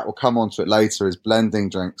favorite hack, we'll come onto it later, is blending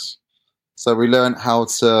drinks. So we learned how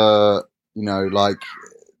to,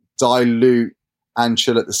 dilute and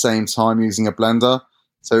chill at the same time using a blender.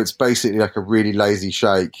 So it's basically like a really lazy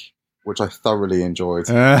shake. which I thoroughly enjoyed.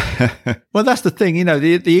 Well, that's the thing,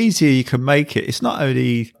 the easier you can make it, it's not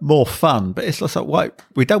only more fun, but it's just like,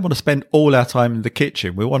 we don't want to spend all our time in the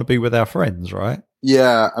kitchen. We want to be with our friends, right?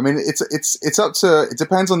 Yeah, I mean, it's up to, it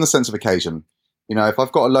depends on the sense of occasion. If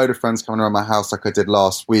I've got a load of friends coming around my house like I did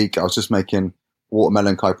last week, I was just making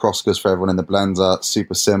watermelon Kyproskas for everyone in the blender,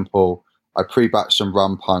 super simple. I pre-batched some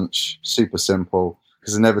rum punch, super simple,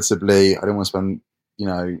 because inevitably I don't want to spend,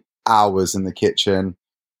 hours in the kitchen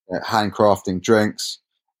handcrafting drinks.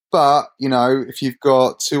 But, if you've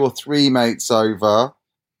got 2 or 3 mates over,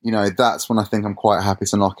 that's when I think I'm quite happy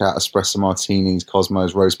to knock out espresso martinis,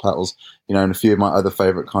 Cosmos, rose petals, and a few of my other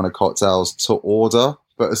favorite kind of cocktails to order.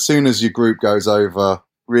 But as soon as your group goes over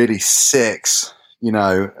really 6, and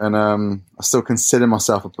I still consider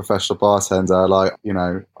myself a professional bartender, I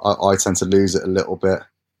tend to lose it a little bit.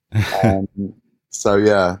 So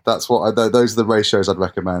yeah, that's those are the ratios I'd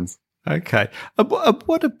recommend. Okay.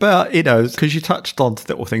 What about, because you touched on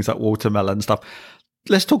little things like watermelon and stuff.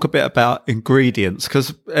 Let's talk a bit about ingredients,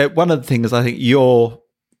 because one of the things I think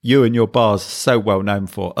you and your bars are so well known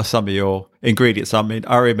for are some of your ingredients. I mean,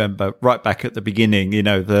 I remember right back at the beginning,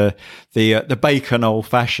 the bacon old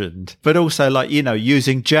fashioned, but also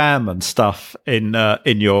using jam and stuff in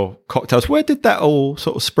your cocktails. Where did that all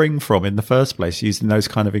sort of spring from in the first place, using those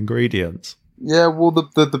kind of ingredients? Yeah, well,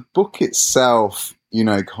 the book itself,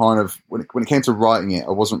 kind of when it came to writing it,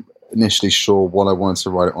 I wasn't initially sure what I wanted to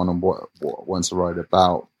write it on and what I wanted to write it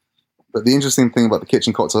about. But the interesting thing about the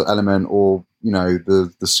kitchen cocktail element, or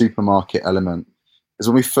the supermarket element, is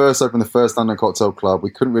when we first opened the first London Cocktail Club,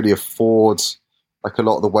 we couldn't really afford a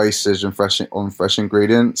lot of the wastage and fresh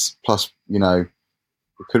ingredients. Plus, we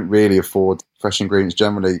couldn't really afford fresh ingredients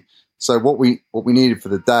generally. So what we needed for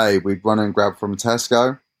the day, we'd run and grab from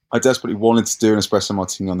Tesco. I desperately wanted to do an espresso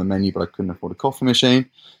martini on the menu, but I couldn't afford a coffee machine.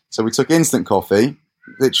 So we took instant coffee,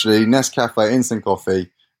 literally Nescafe instant coffee,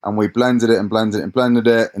 and we blended it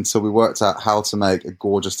until we worked out how to make a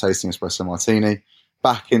gorgeous tasting espresso martini.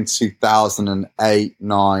 Back in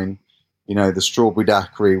 2008-9, the strawberry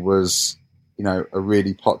daiquiri was, a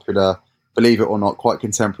really popular, believe it or not, quite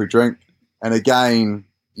contemporary drink. And again,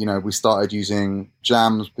 we started using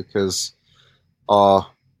jams because our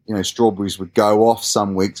strawberries would go off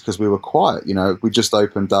some weeks because we were quiet. We just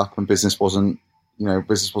opened up and business wasn't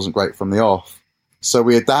great from the off. So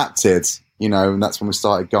we adapted, and that's when we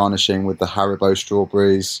started garnishing with the Haribo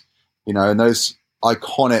strawberries, and those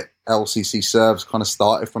iconic LCC serves kind of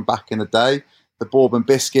started from back in the day. The bourbon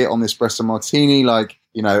biscuit on the espresso martini, a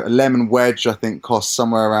lemon wedge, I think costs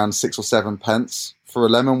somewhere around 6 or 7 pence for a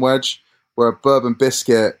lemon wedge, where a bourbon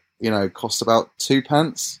biscuit, costs about 2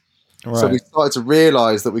 pence. Right. So we started to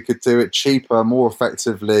realize that we could do it cheaper, more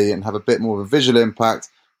effectively, and have a bit more of a visual impact,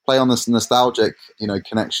 play on this nostalgic,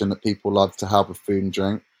 connection that people love to have with food and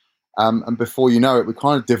drink. And before you know it, we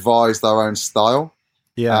kind of devised our own style.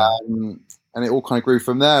 Yeah. And it all kind of grew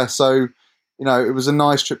from there. So, it was a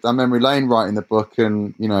nice trip down memory lane writing the book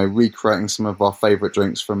and, recreating some of our favorite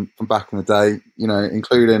drinks from back in the day,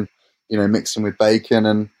 including, mixing with bacon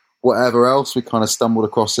and whatever else we kind of stumbled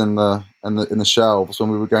across in the shelves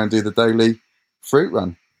when we were going to do the daily fruit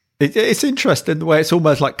run. It's interesting the way it's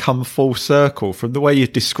almost like come full circle from the way you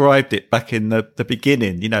described it back in the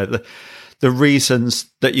beginning. The reasons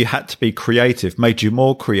that you had to be creative made you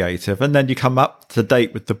more creative, and then you come up to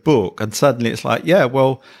date with the book, and suddenly it's like, yeah,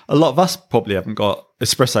 well, a lot of us probably haven't got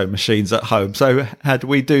espresso machines at home, so how do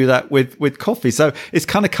we do that with coffee? So it's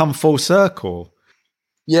kind of come full circle.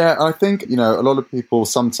 Yeah, I think, a lot of people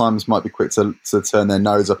sometimes might be quick to turn their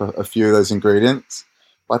nose up a few of those ingredients.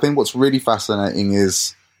 But I think what's really fascinating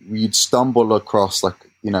is you'd stumble across an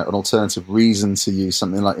alternative reason to use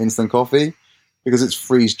something like instant coffee, because it's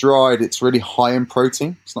freeze-dried, it's really high in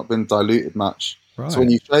protein. It's not been diluted much. Right. So when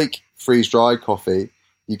you shake freeze-dried coffee,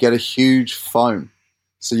 you get a huge foam.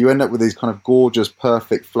 So you end up with these kind of gorgeous,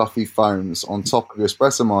 perfect, fluffy foams on top of your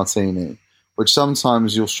espresso martini, which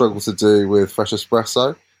sometimes you'll struggle to do with fresh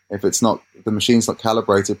espresso if the machine's not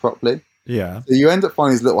calibrated properly. Yeah. So you end up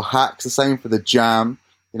finding these little hacks. The same for the jam.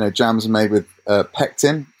 Jams are made with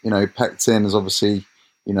pectin. Pectin is obviously,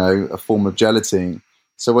 a form of gelatin.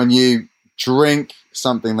 So when you drink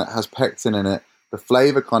something that has pectin in it, the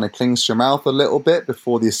flavor kind of clings to your mouth a little bit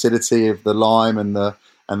before the acidity of the lime and the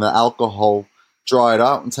alcohol dry it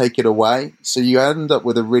out and take it away. So you end up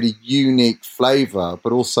with a really unique flavor,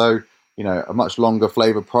 but also, a much longer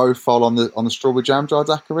flavor profile on the strawberry jam jar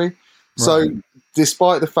daiquiri. Right. So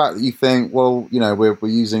despite the fact that you think, well, we're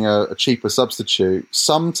using a cheaper substitute,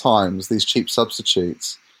 sometimes these cheap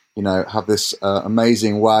substitutes, have this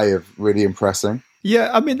amazing way of really impressing.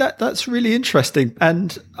 Yeah, I mean that's really interesting.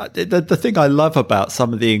 And the thing I love about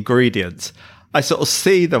some of the ingredients, I sort of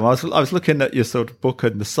see them. I was looking at your sort of book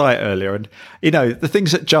and the site earlier, and the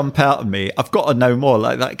things that jump out at me, I've got to know more.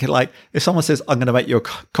 Like if someone says I'm going to make you a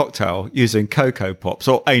cocktail using Cocoa Pops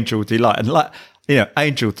or Angel Delight, and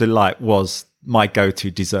Angel Delight was my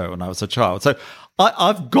go-to dessert when I was a child. So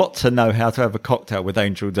I've got to know how to have a cocktail with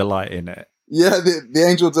Angel Delight in it. Yeah, the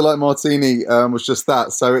Angel Delight Martini was just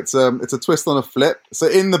that. So it's a twist on a flip. So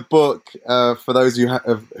in the book, for those of you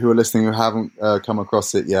who are listening who haven't come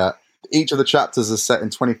across it yet, each of the chapters are set in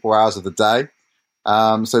 24 hours of the day.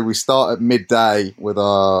 So we start at midday with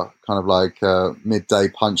our kind of like midday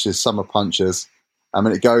punches, summer punches. And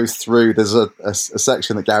it goes through, there's a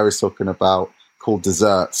section that Gary's talking about called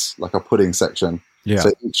desserts, like a pudding section. Yeah.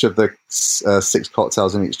 So each of the 6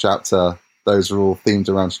 cocktails in each chapter, those are all themed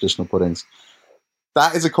around traditional puddings.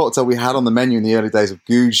 That is a cocktail we had on the menu in the early days of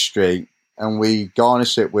Gouge Street, and we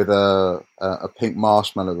garnish it with a pink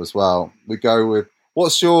marshmallow as well. We go with,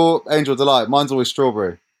 what's your Angel Delight? Mine's always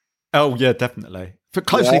strawberry. Oh, yeah, definitely.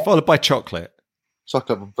 Closely followed by chocolate.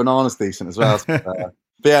 Chocolate, but banana's decent as well.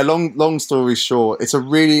 But yeah, long story short, it's a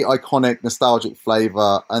really iconic, nostalgic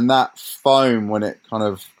flavour, and that foam, when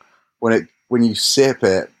you sip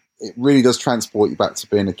it, it really does transport you back to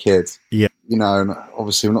being a kid. Yeah. And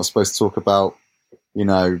obviously we're not supposed to talk about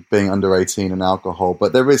being under 18 and alcohol,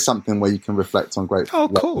 but there is something where you can reflect on great. Oh,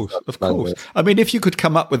 of course. I mean, if you could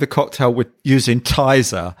come up with a cocktail using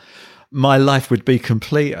Tizer, my life would be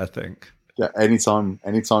complete, I think. Yeah, anytime,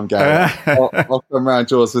 Gary. I'll come around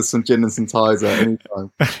yours with some gin and some Tizer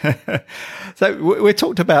anytime. So we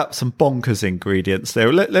talked about some bonkers ingredients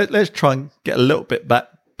there. Let's try and get a little bit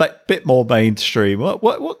bit more mainstream.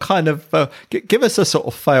 What kind of give us a sort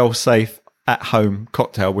of fail-safe at-home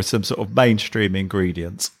cocktail with some sort of mainstream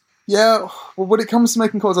ingredients? Yeah, well, when it comes to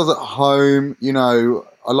making cocktails at home,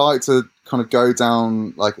 I like to kind of go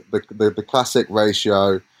down like the classic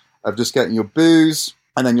ratio of just getting your booze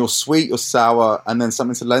and then your sweet, your sour, and then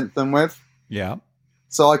something to lengthen with. Yeah.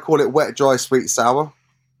 So I call it wet, dry, sweet, sour.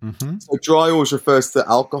 Mm-hmm. So dry always refers to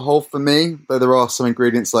alcohol for me, though there are some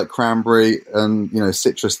ingredients like cranberry and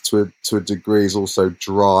citrus to a degree is also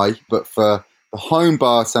dry. But for the home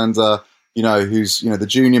bartender, who's the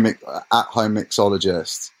junior at-home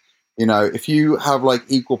mixologist, if you have like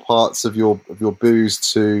equal parts of your booze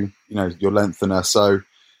to your lengthener, so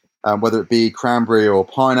whether it be cranberry or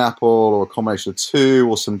pineapple or a combination of two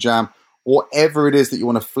or some jam, whatever it is that you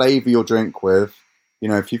want to flavor your drink with.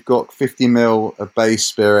 If you've got 50 ml of base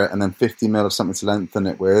spirit and then 50 ml of something to lengthen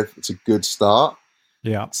it with, it's a good start.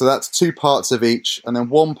 Yeah. So that's 2 parts of each, and then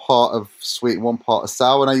 1 part of sweet, 1 part of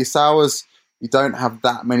sour. Now your sours, you don't have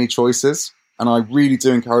that many choices, and I really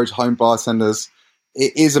do encourage home bartenders.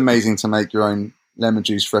 It is amazing to make your own lemon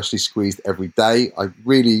juice freshly squeezed every day.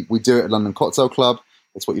 We do it at London Cocktail Club.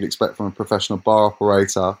 It's what you'd expect from a professional bar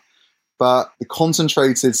operator. But the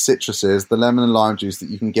concentrated citruses, the lemon and lime juice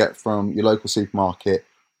that you can get from your local supermarket,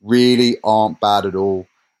 really aren't bad at all.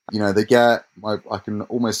 I can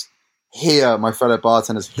almost hear my fellow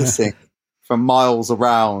bartenders hissing from miles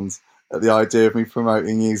around at the idea of me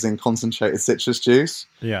promoting using concentrated citrus juice.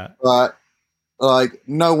 Yeah. But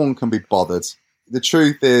no one can be bothered. The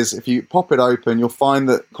truth is, if you pop it open, you'll find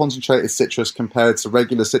that concentrated citrus compared to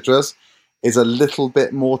regular citrus is a little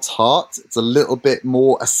bit more tart. It's a little bit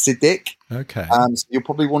more acidic. Okay. So you'll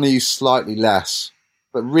probably want to use slightly less.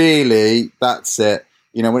 But really, that's it.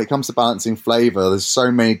 When it comes to balancing flavor, there's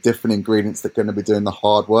so many different ingredients that are going to be doing the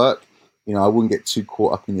hard work. I wouldn't get too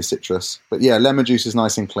caught up in your citrus. But yeah, lemon juice is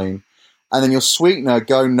nice and clean. And then your sweetener,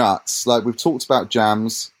 go nuts. Like we've talked about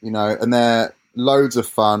jams, and they're loads of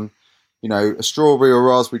fun. A strawberry or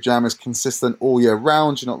raspberry jam is consistent all year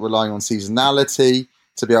round. You're not relying on seasonality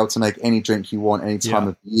to be able to make any drink you want any time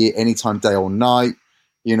of year, any time, day or night.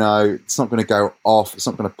 It's not going to go off. It's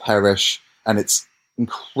not going to perish. And it's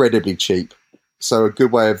incredibly cheap. So a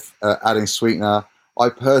good way of adding sweetener. I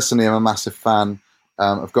personally am a massive fan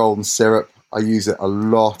of golden syrup. I use it a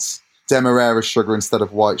lot. Demerara sugar instead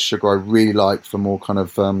of white sugar I really like for more kind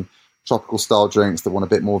of tropical style drinks that want a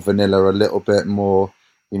bit more vanilla, a little bit more,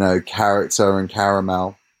 character and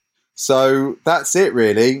caramel. So that's it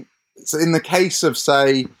really. So in the case of,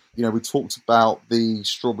 say, we talked about the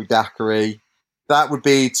strawberry daiquiri, that would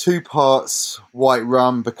be 2 parts white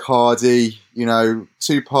rum, Bacardi,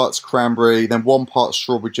 2 parts cranberry, then 1 part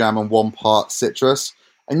strawberry jam and 1 part citrus.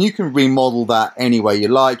 And you can remodel that any way you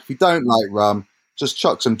like. If you don't like rum, just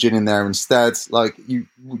chuck some gin in there instead. Like you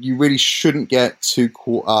really shouldn't get too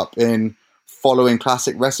caught up in following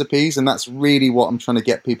classic recipes. And that's really what I'm trying to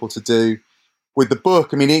get people to do with the book,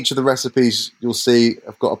 I mean, each of the recipes you'll see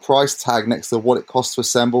have got a price tag next to what it costs to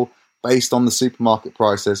assemble based on the supermarket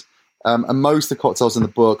prices. And most of the cocktails in the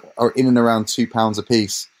book are in and around £2 a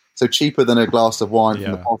piece. So cheaper than a glass of wine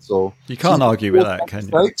from the bottle. You can't argue with that, can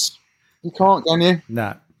you? You can't, can you?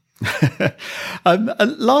 No.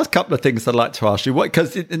 Last couple of things I'd like to ask you,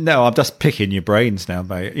 because no, I'm just picking your brains now,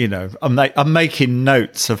 mate. You know, I'm making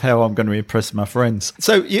notes of how I'm going to impress my friends.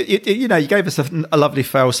 So you gave us a lovely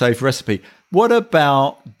fail-safe recipe. What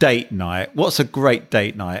about date night? What's a great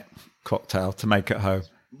date night cocktail to make at home?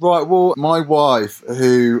 Right. Well, my wife,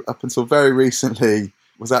 who up until very recently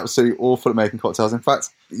was absolutely awful at making cocktails. In fact,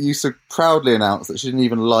 used to proudly announce that she didn't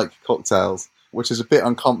even like cocktails, which is a bit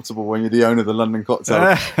uncomfortable when you're the owner of the London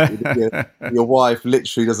Cocktail. Your wife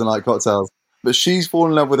literally doesn't like cocktails. But she's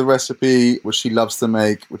fallen in love with a recipe which she loves to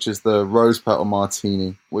make, which is the rose petal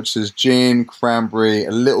martini, which is gin, cranberry,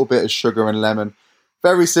 a little bit of sugar and lemon.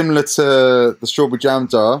 Very similar to the strawberry jam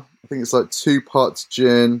jar. I think it's like 2 parts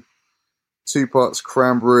gin, 2 parts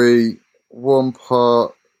cranberry, 1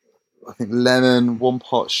 part, I think, lemon, 1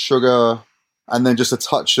 part sugar, and then just a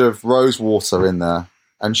touch of rose water in there.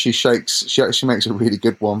 And she actually makes a really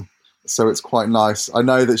good one. So it's quite nice. I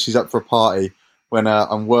know that she's up for a party when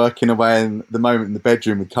I'm working away in the moment in the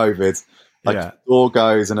bedroom with COVID. The door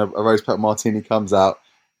goes and a rose petal martini comes out.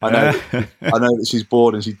 I know that she's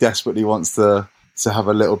bored and she desperately wants to have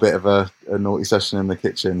a little bit of a naughty session in the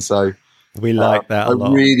kitchen. So we like that a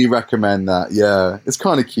lot. I really recommend that. Yeah, it's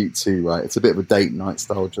kind of cute too, right? It's a bit of a date night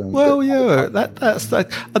style drink. Well, yeah, that's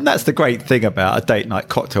the great thing about a date night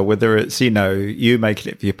cocktail. Whether it's you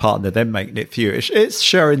making it for your partner, then making it for you, it's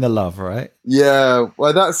sharing the love, right? Yeah,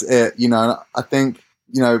 well, that's it. I think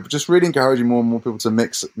just really encouraging more and more people to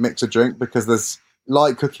mix a drink, because there's,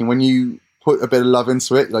 like cooking, when you put a bit of love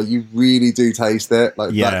into it, like, you really do taste it.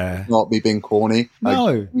 Like, that's not me being corny.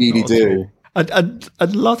 No, you really do. And the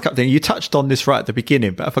last couple of things, you touched on this right at the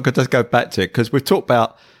beginning, but if I could just go back to it, because we've talked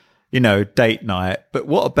about, date night, but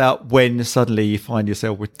what about when suddenly you find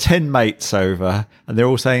yourself with 10 mates over and they're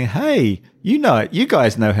all saying, hey, you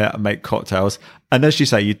guys know how to make cocktails. And as you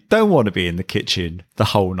say, you don't want to be in the kitchen the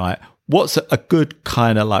whole night. What's a good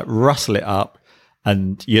kind of like rustle it up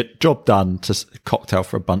and your job done to cocktail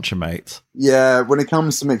for a bunch of mates? Yeah, when it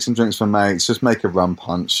comes to mixing drinks for mates, just make a rum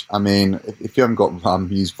punch. I mean, if you haven't got rum,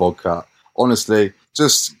 use vodka. Honestly,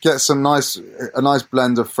 just get a nice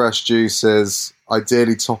blend of fresh juices.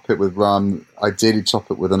 Ideally, top it with rum. Ideally, top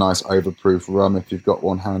it with a nice overproof rum if you've got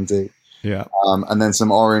one handy. Yeah. And then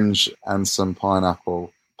some orange and some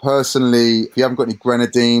pineapple. Personally, if you haven't got any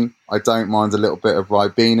grenadine, I don't mind a little bit of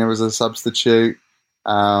Ribena as a substitute.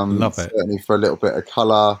 Love it. Certainly for a little bit of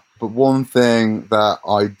colour. But one thing that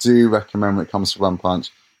I do recommend when it comes to rum punch,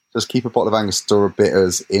 just keep a bottle of Angostura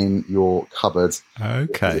bitters in your cupboard.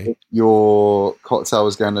 Okay. If your cocktail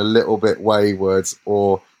is going a little bit wayward,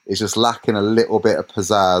 or it's just lacking a little bit of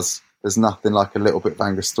pizzazz, there's nothing like a little bit of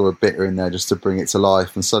Angostura bitter in there just to bring it to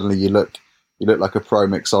life. And suddenly you look like a pro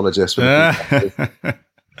mixologist.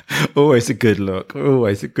 Always a good look.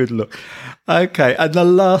 Always a good look. Okay. And the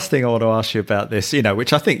last thing I want to ask you about this,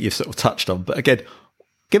 which I think you've sort of touched on, but again,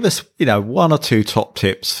 give us, 1 or 2 top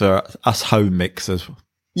tips for us home mixers.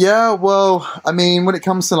 Yeah, well, I mean, when it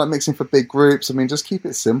comes to like mixing for big groups, I mean, just keep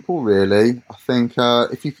it simple, really. I think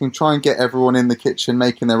if you can try and get everyone in the kitchen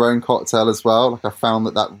making their own cocktail as well, like, I found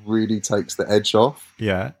that really takes the edge off.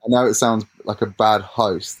 Yeah. I know it sounds like a bad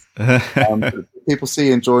host. But people see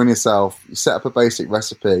you enjoying yourself. You set up a basic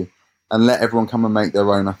recipe and let everyone come and make their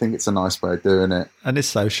own. I think it's a nice way of doing it. And it's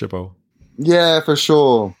sociable. Yeah, for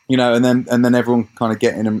sure. And then everyone kind of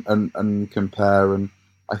get in and compare. And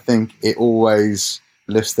I think it always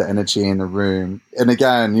lifts the energy in the room. And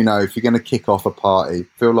again, if you're going to kick off a party,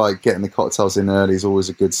 feel like getting the cocktails in early is always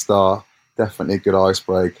a good start. Definitely a good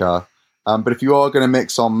icebreaker. But if you are going to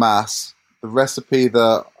mix en masse, the recipe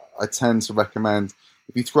that I tend to recommend,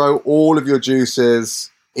 if you throw all of your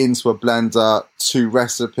juices into a blender to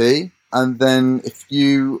recipe, and then if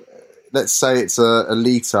you, let's say it's a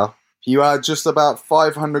litre, you add just about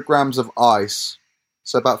 500 grams of ice,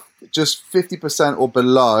 so about just 50% or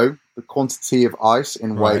below the quantity of ice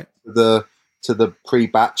in weight to the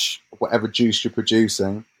pre-batch of whatever juice you're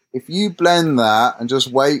producing. If you blend that and just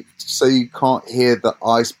wait so you can't hear the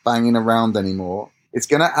ice banging around anymore, it's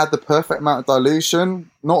going to add the perfect amount of dilution.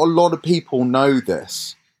 Not a lot of people know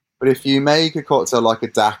this, but if you make a cocktail like a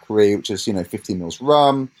daiquiri, which is 50 mils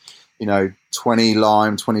rum, 20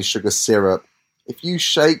 lime, 20 sugar syrup, if you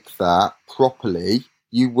shake that properly,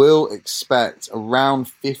 you will expect around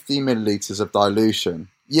 50 milliliters of dilution.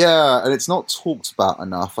 Yeah, and it's not talked about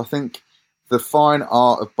enough. I think the fine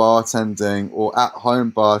art of bartending or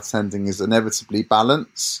at-home bartending is inevitably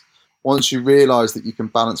balance. Once you realise that you can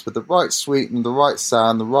balance with the right sweet and the right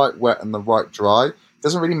sour and the right wet and the right dry, it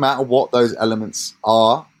doesn't really matter what those elements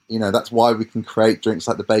are. You know, that's why we can create drinks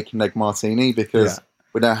like the bacon egg martini, because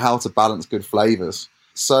we know how to balance good flavours.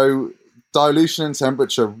 So dilution and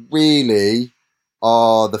temperature really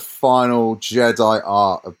are the final Jedi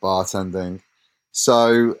art of bartending.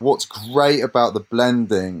 So what's great about the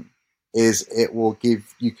blending is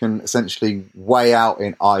you can essentially weigh out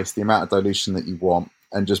in ice the amount of dilution that you want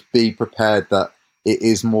and just be prepared that it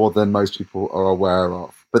is more than most people are aware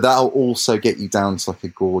of. But that'll also get you down to like a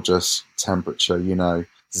gorgeous temperature, 0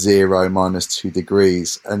 -2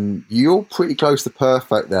 degrees. And you're pretty close to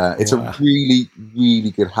perfect there. It's a really,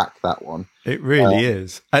 really good hack, that one. It really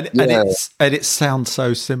is. And it sounds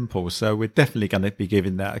so simple. So we're definitely going to be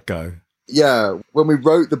giving that a go. Yeah. When we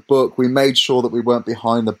wrote the book, we made sure that we weren't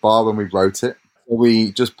behind the bar when we wrote it.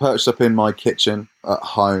 We just perched up in my kitchen at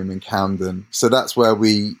home in Camden. So that's where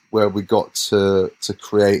we got to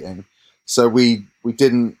creating. So we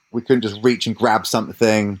couldn't just reach and grab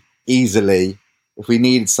something easily. If we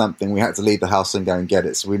needed something, we had to leave the house and go and get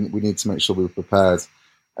it. So we need to make sure we were prepared.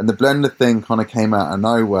 And the blender thing kind of came out of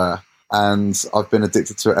nowhere, and I've been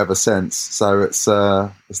addicted to it ever since. So it's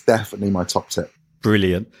definitely my top tip.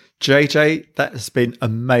 Brilliant. JJ, that has been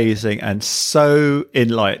amazing and so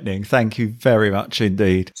enlightening. Thank you very much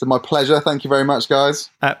indeed. It's my pleasure. Thank you very much,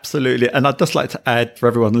 guys. Absolutely. And I'd just like to add for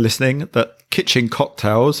everyone listening that Kitchen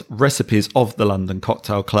Cocktails, Recipes of the London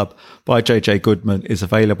Cocktail Club by JJ Goodman is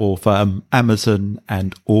available from Amazon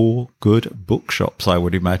and all good bookshops, I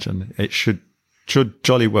would imagine. It should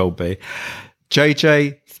jolly well be.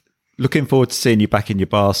 JJ, looking forward to seeing you back in your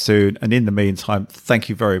bar soon. And in the meantime, thank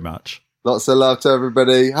you very much. Lots of love to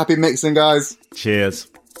everybody. Happy mixing, guys. Cheers.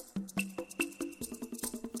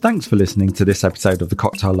 Thanks for listening to this episode of the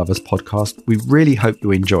Cocktail Lovers podcast. We really hope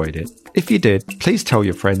you enjoyed it. If you did, please tell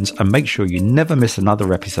your friends and make sure you never miss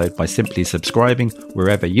another episode by simply subscribing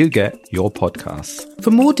wherever you get your podcasts.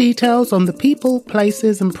 For more details on the people,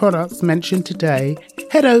 places and products mentioned today,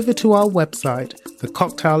 head over to our website,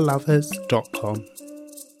 thecocktaillovers.com.